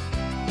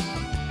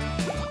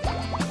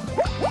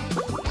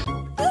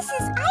 This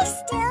is ice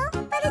still,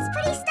 but it's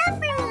pretty stuff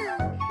for me.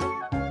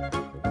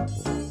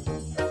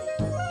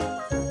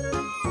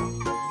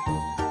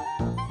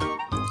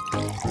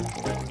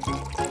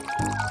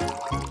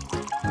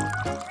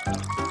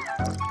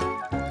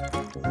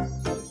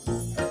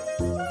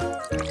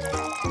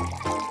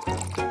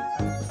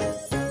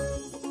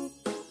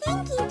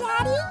 Thank you,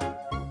 Daddy.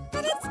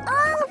 But it's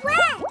all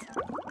wet.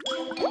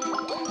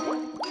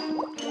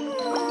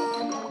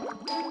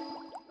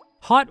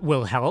 Hot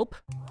will help.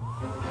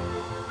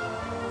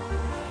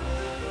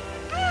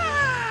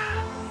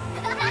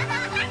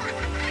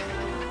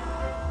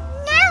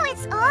 Now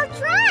it's all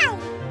dry.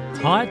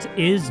 Hot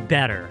is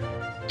better.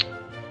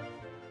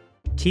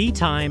 Tea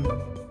time.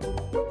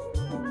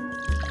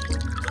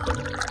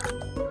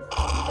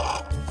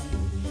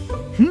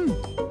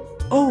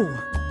 Oh,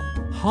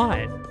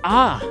 hot.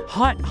 Ah,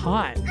 hot,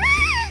 hot.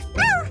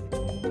 Oh.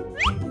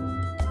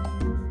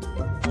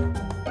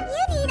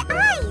 You need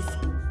ice.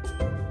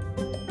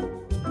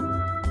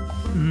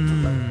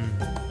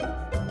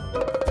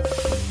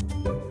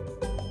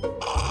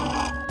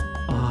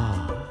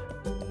 Ah.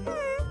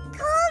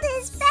 Cold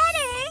is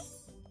better.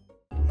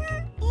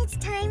 It's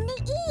time to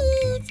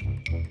eat.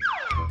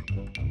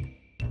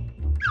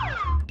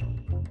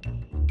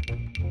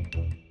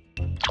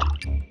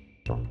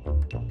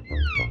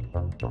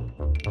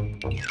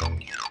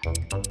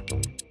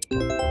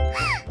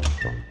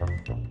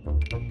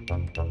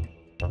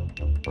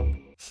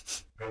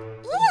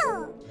 Ew.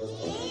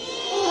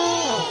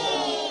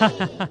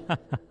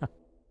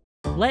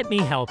 Let me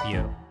help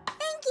you.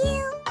 Thank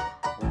you.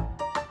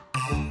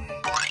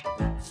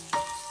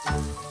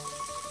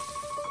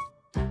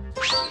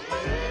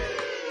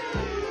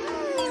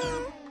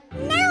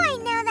 Now I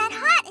know that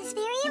hot is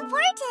very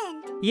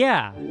important.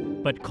 Yeah,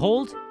 but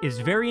cold is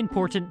very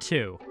important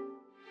too.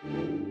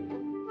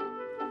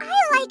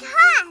 I like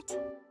hot.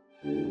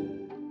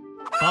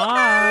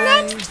 Bye.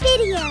 Next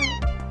video.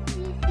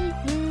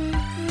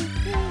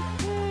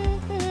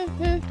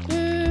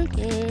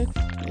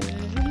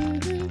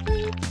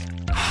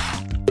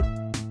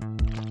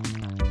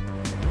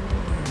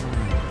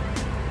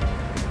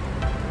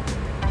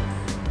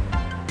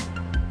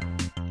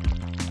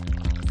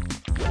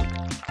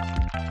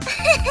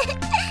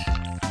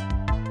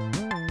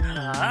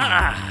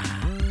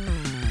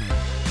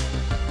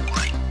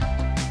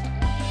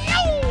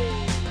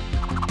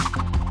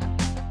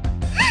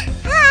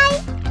 Hi.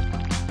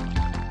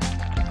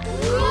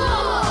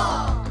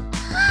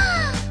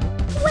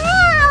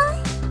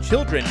 Wow.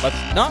 Children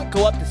must not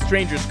go up to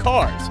strangers'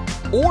 cars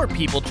or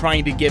people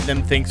trying to give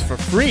them things for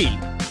free.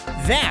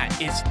 That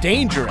is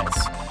dangerous.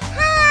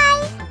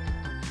 Hi.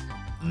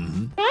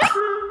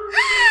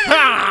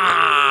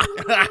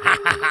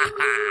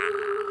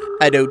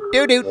 A do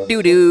do do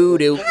do do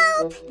do.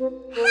 Help.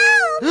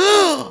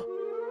 Help.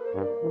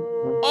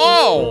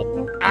 Oh!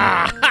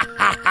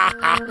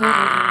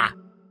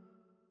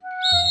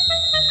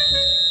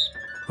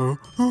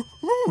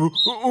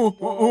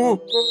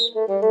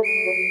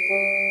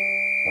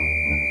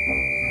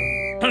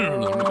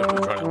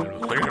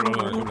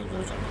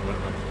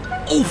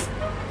 Oof!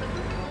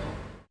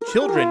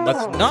 Children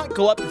must not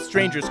go up to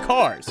strangers'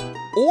 cars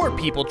or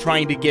people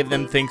trying to give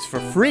them things for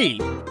free.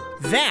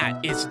 That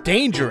is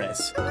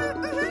dangerous.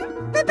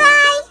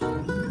 Bye-bye.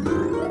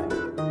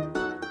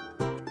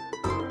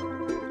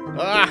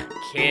 Ah,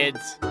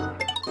 kids.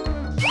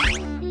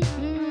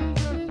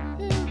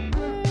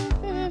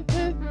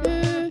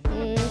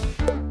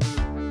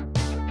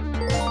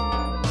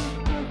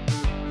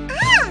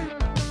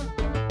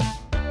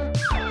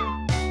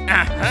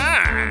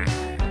 Aha!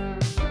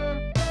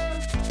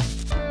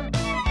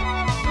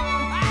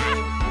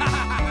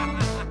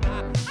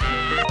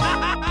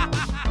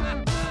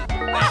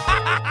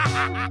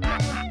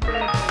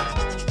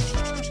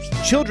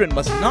 Children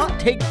must not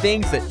take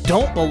things that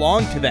don't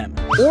belong to them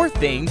or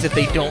things if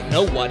they don't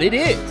know what it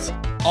is.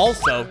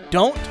 Also,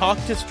 don't talk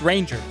to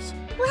strangers.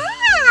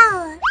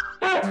 Wow.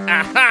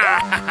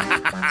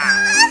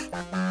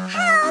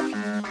 Help.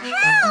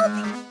 Help.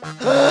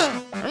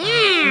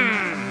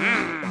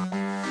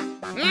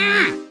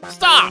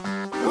 Stop!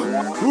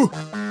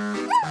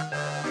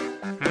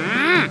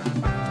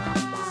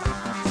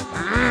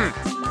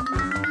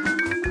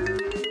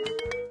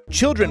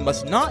 Children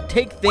must not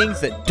take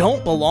things that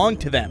don't belong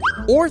to them,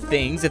 or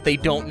things if they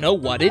don't know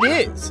what it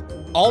is.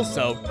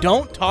 Also,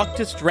 don't talk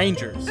to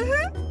strangers.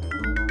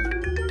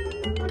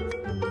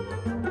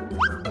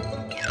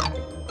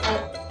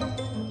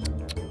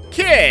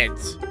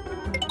 Kids!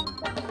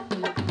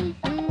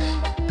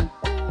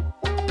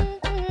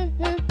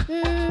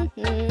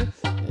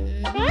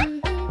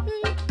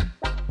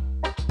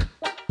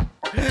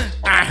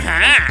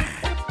 Aha!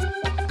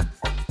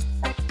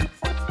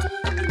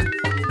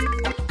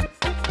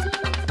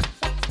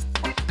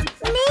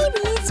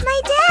 Maybe it's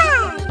my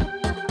dad.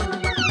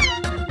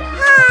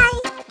 Hi.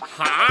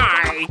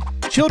 Hi!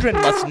 Children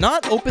must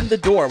not open the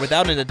door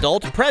without an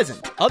adult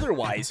present.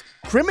 Otherwise,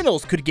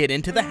 criminals could get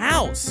into the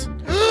house.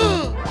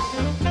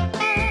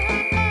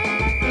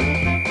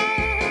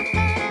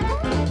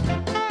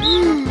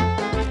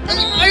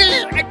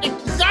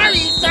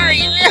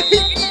 Sorry.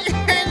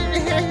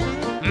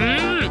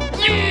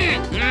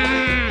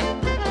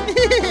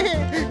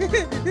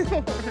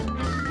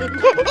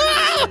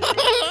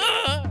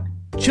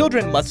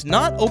 Children must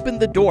not open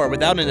the door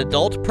without an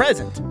adult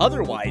present.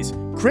 Otherwise,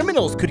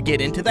 criminals could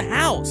get into the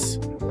house.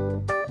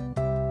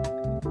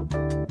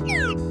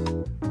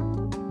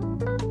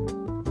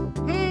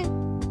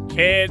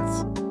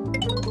 Kids.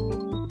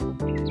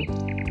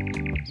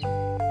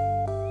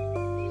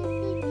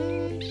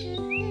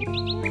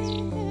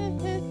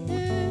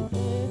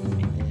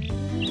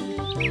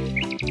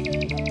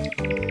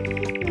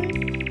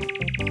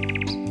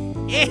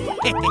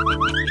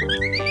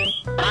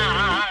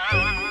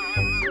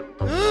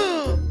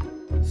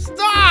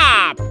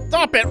 Stop!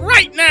 Stop it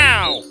right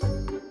now!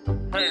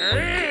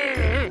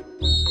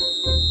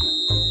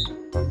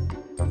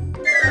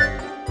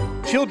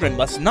 Children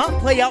must not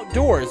play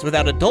outdoors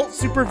without adult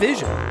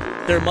supervision.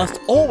 There must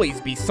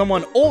always be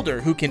someone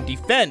older who can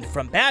defend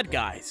from bad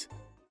guys.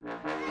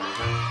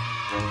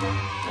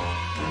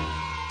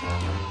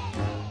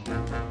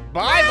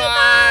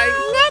 Bye-bye!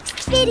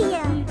 Next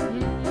video.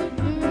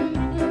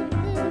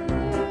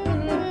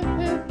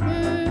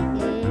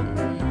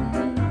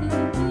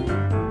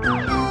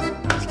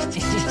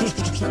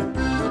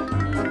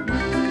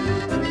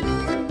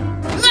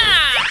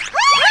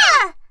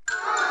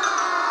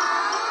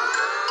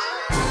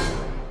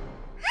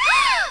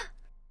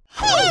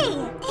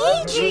 Hey,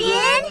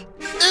 Adrian!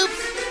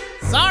 Oops!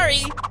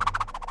 Sorry!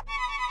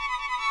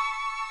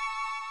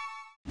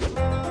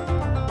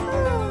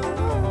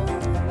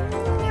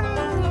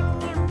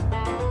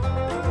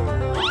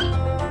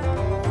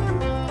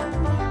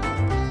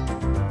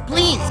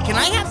 Please, can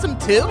I have some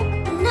too?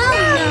 No.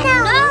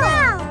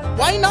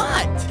 Why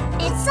not?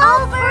 It's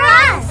all for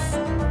us.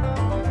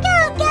 Go,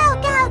 go,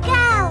 go,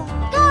 go.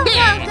 Go,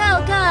 go, go,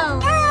 go.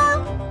 Go.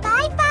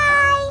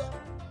 Bye-bye.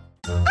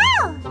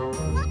 Oh.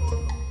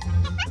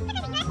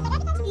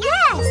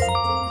 Yes.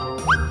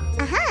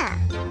 Uh-huh.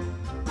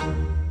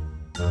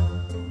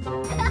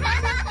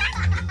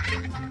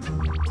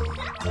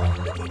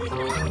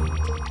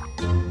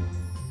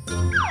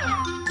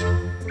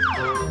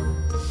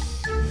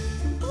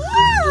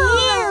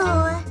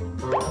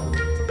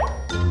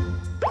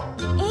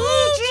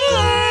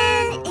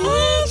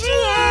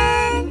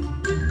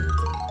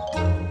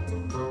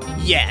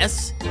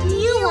 Yes. Do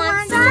you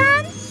want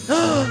some?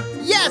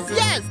 Yes,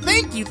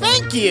 thank you.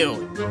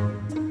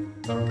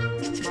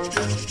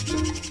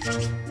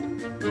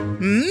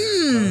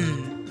 Mmm.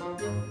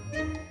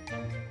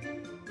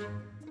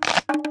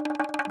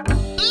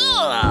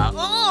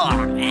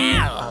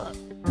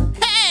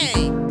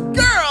 Hey,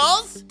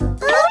 girls!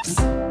 Oops.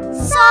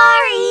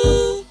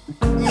 Sorry.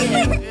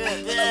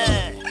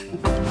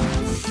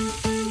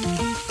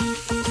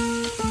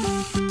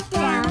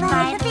 Down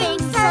by the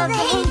banks of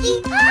the Hanky.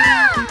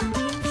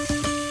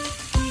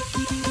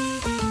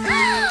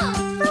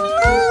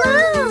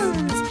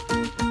 Balloons!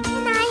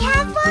 Can I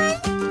have one?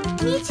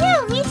 Me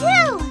too.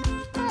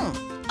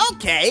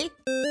 Okay.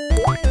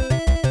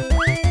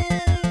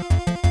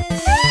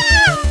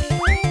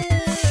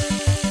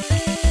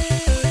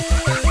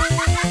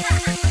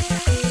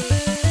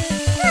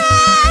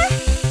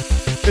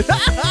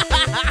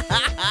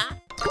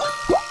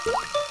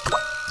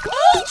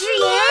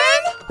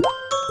 Adrian!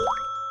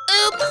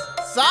 Oops,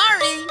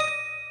 sorry.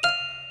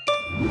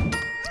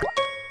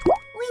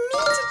 We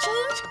need to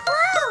change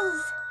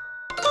clothes.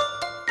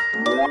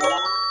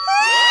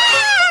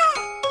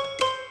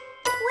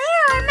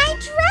 Where are my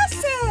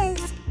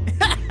dresses?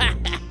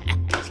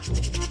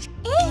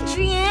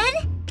 Adrian!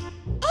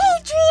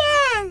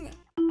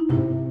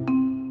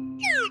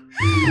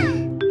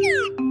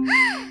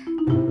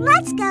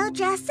 Let's go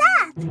dress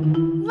up.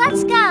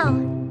 Let's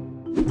go.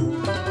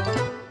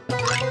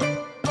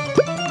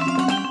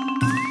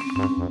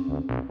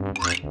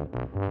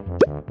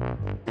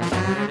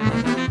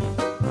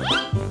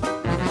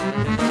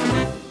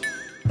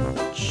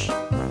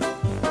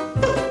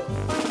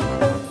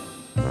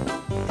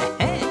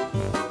 Adrian!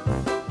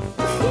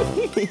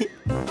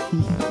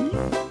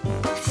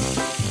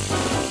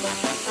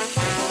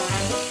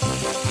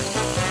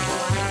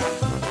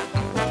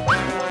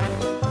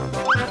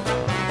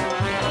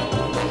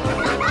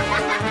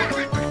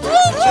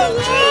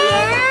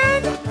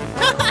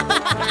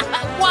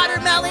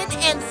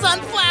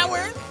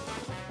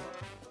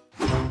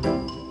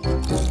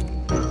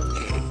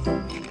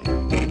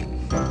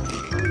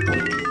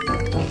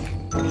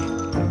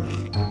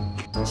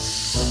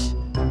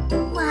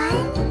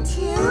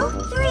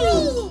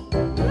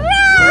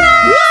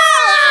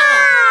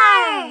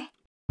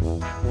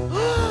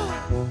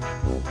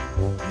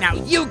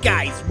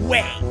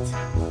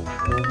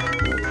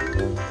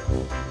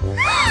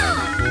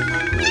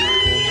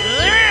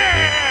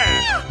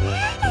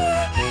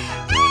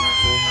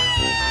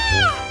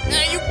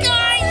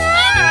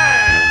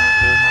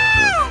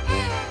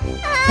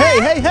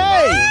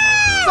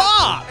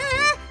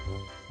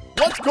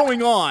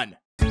 going on?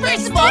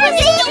 First of all,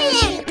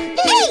 hey,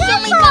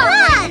 only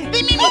fun!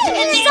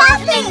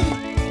 Something!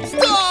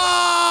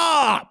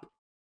 Stop!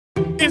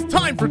 It's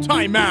time for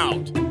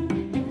timeout.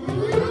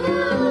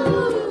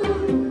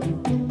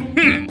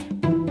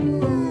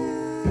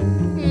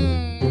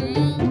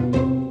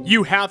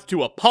 You have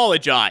to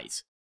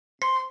apologize.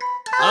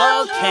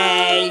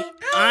 Okay,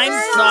 I'm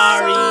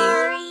sorry.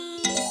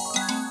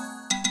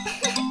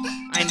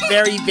 I'm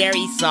very,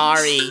 very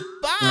sorry.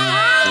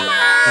 Bye!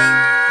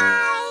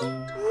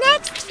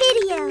 Next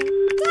video.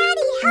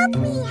 Daddy, help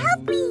me,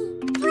 help me.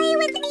 Play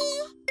with me,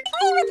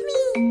 play with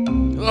me.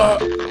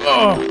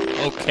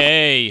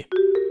 Okay.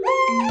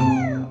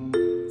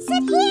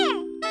 Sit here.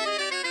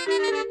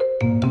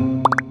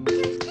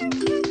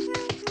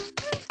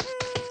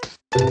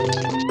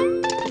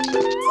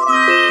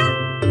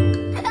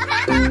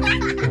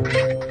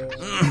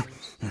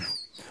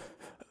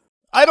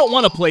 I don't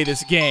want to play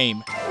this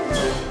game.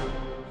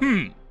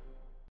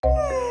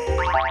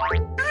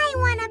 I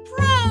wanna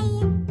play.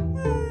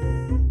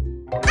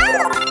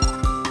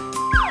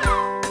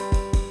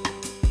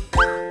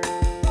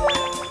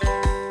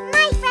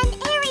 My friend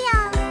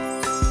Ariel.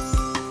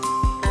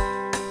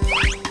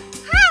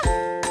 Hi,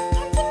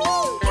 come to me,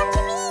 come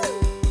to me.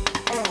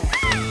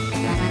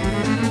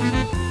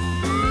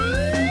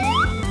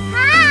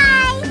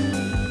 Hi.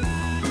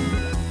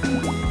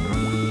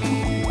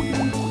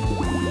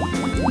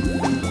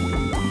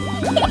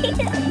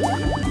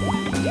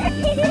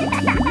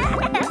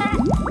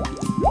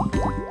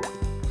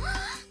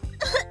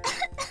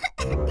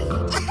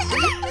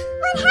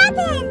 What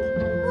happened?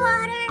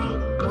 Water,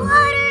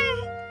 water,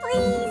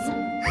 please.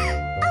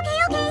 Okay,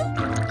 okay.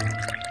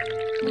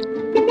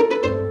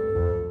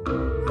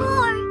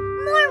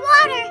 More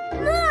water,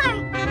 more.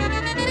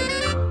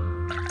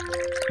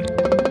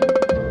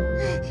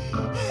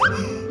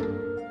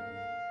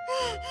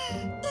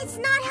 It's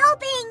not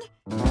helping.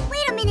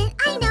 Wait a minute,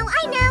 I know.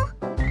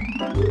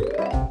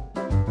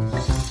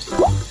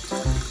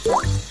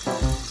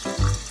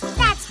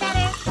 That's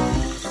better.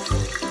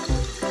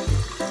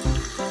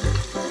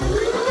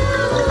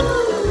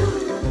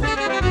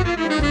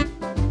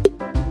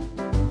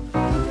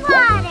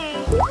 Water,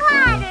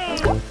 water.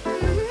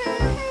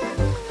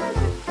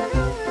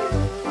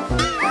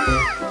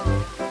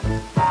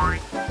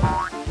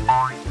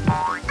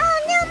 Oh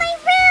no, my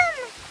room!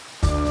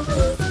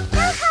 Please,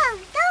 go home,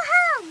 go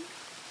home.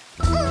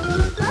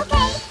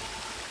 Okay.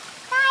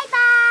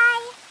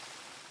 Bye-bye.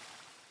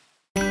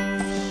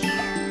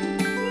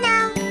 No.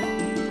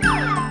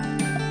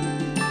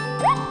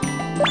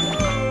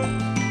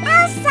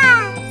 Elsa!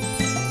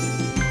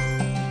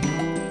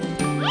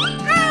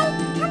 Hi,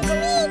 come to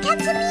me, come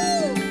to me.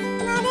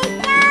 Let it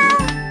go.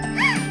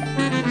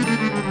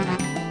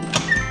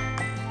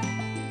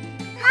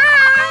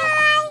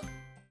 Hi.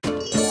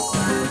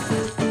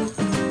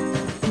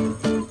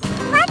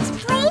 Let's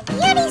play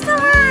Beauty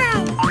Salon.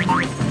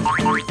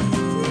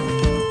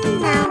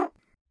 No.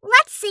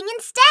 Let's sing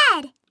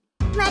instead.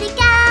 Let it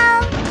go,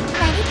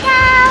 let it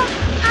go.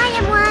 I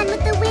am one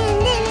with the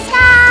wind and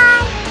sky.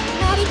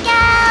 Let it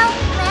go,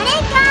 let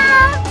it go.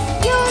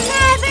 You'll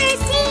never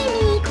see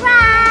me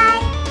cry.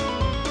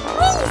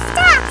 Please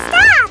stop,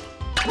 stop.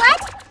 What?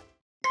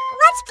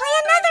 Let's play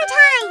another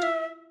time.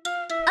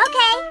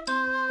 Okay.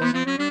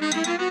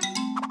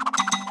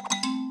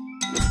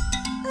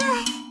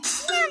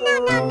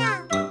 No.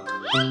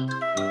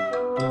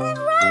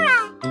 Aurora.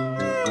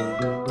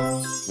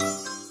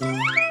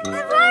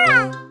 Aurora,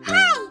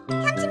 hi.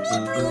 Come to me,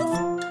 please.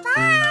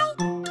 Bye.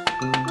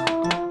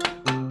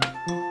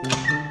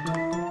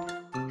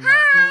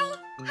 Hi.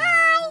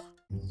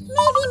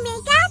 Maybe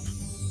makeup?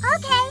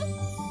 Okay.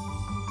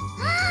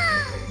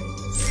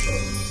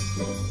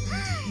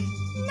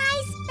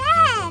 Nice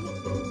bed.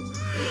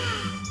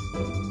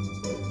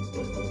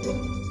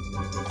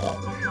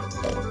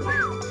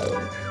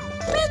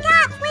 Wake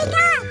up, wake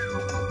up.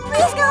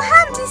 Please go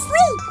home to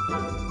sleep.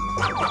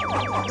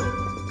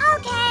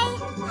 Okay.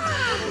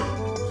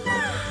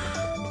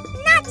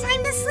 Not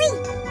time to sleep.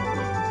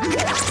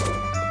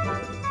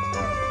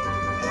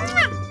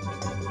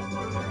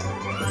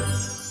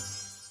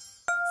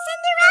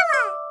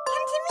 Cinderella,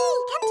 come to me,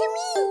 come to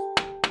me.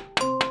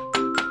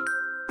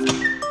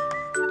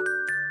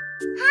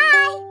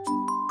 Hi.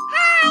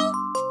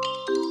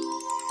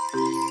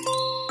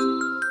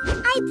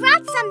 I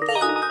brought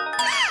something.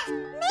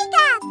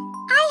 Makeup.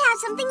 I have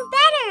something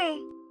better.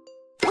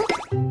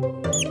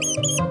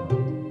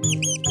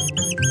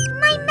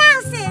 My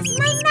mouses,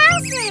 my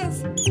mouses.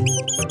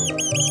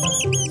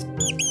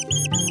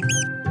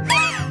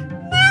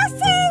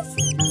 Mouses.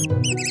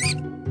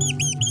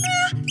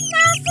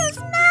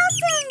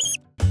 Mouses.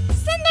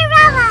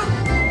 Cinderella,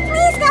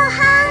 please go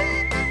home.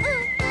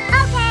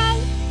 Okay.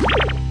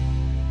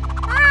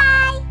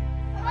 Bye.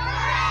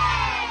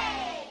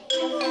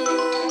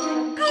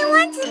 I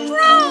want to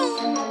play.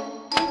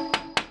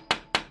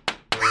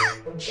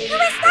 Who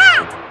is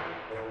that?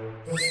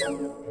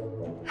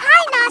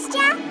 Hi,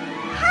 Nastya.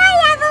 Hi,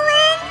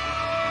 Evelyn.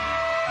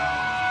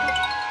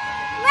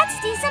 Let's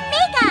do some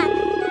makeup.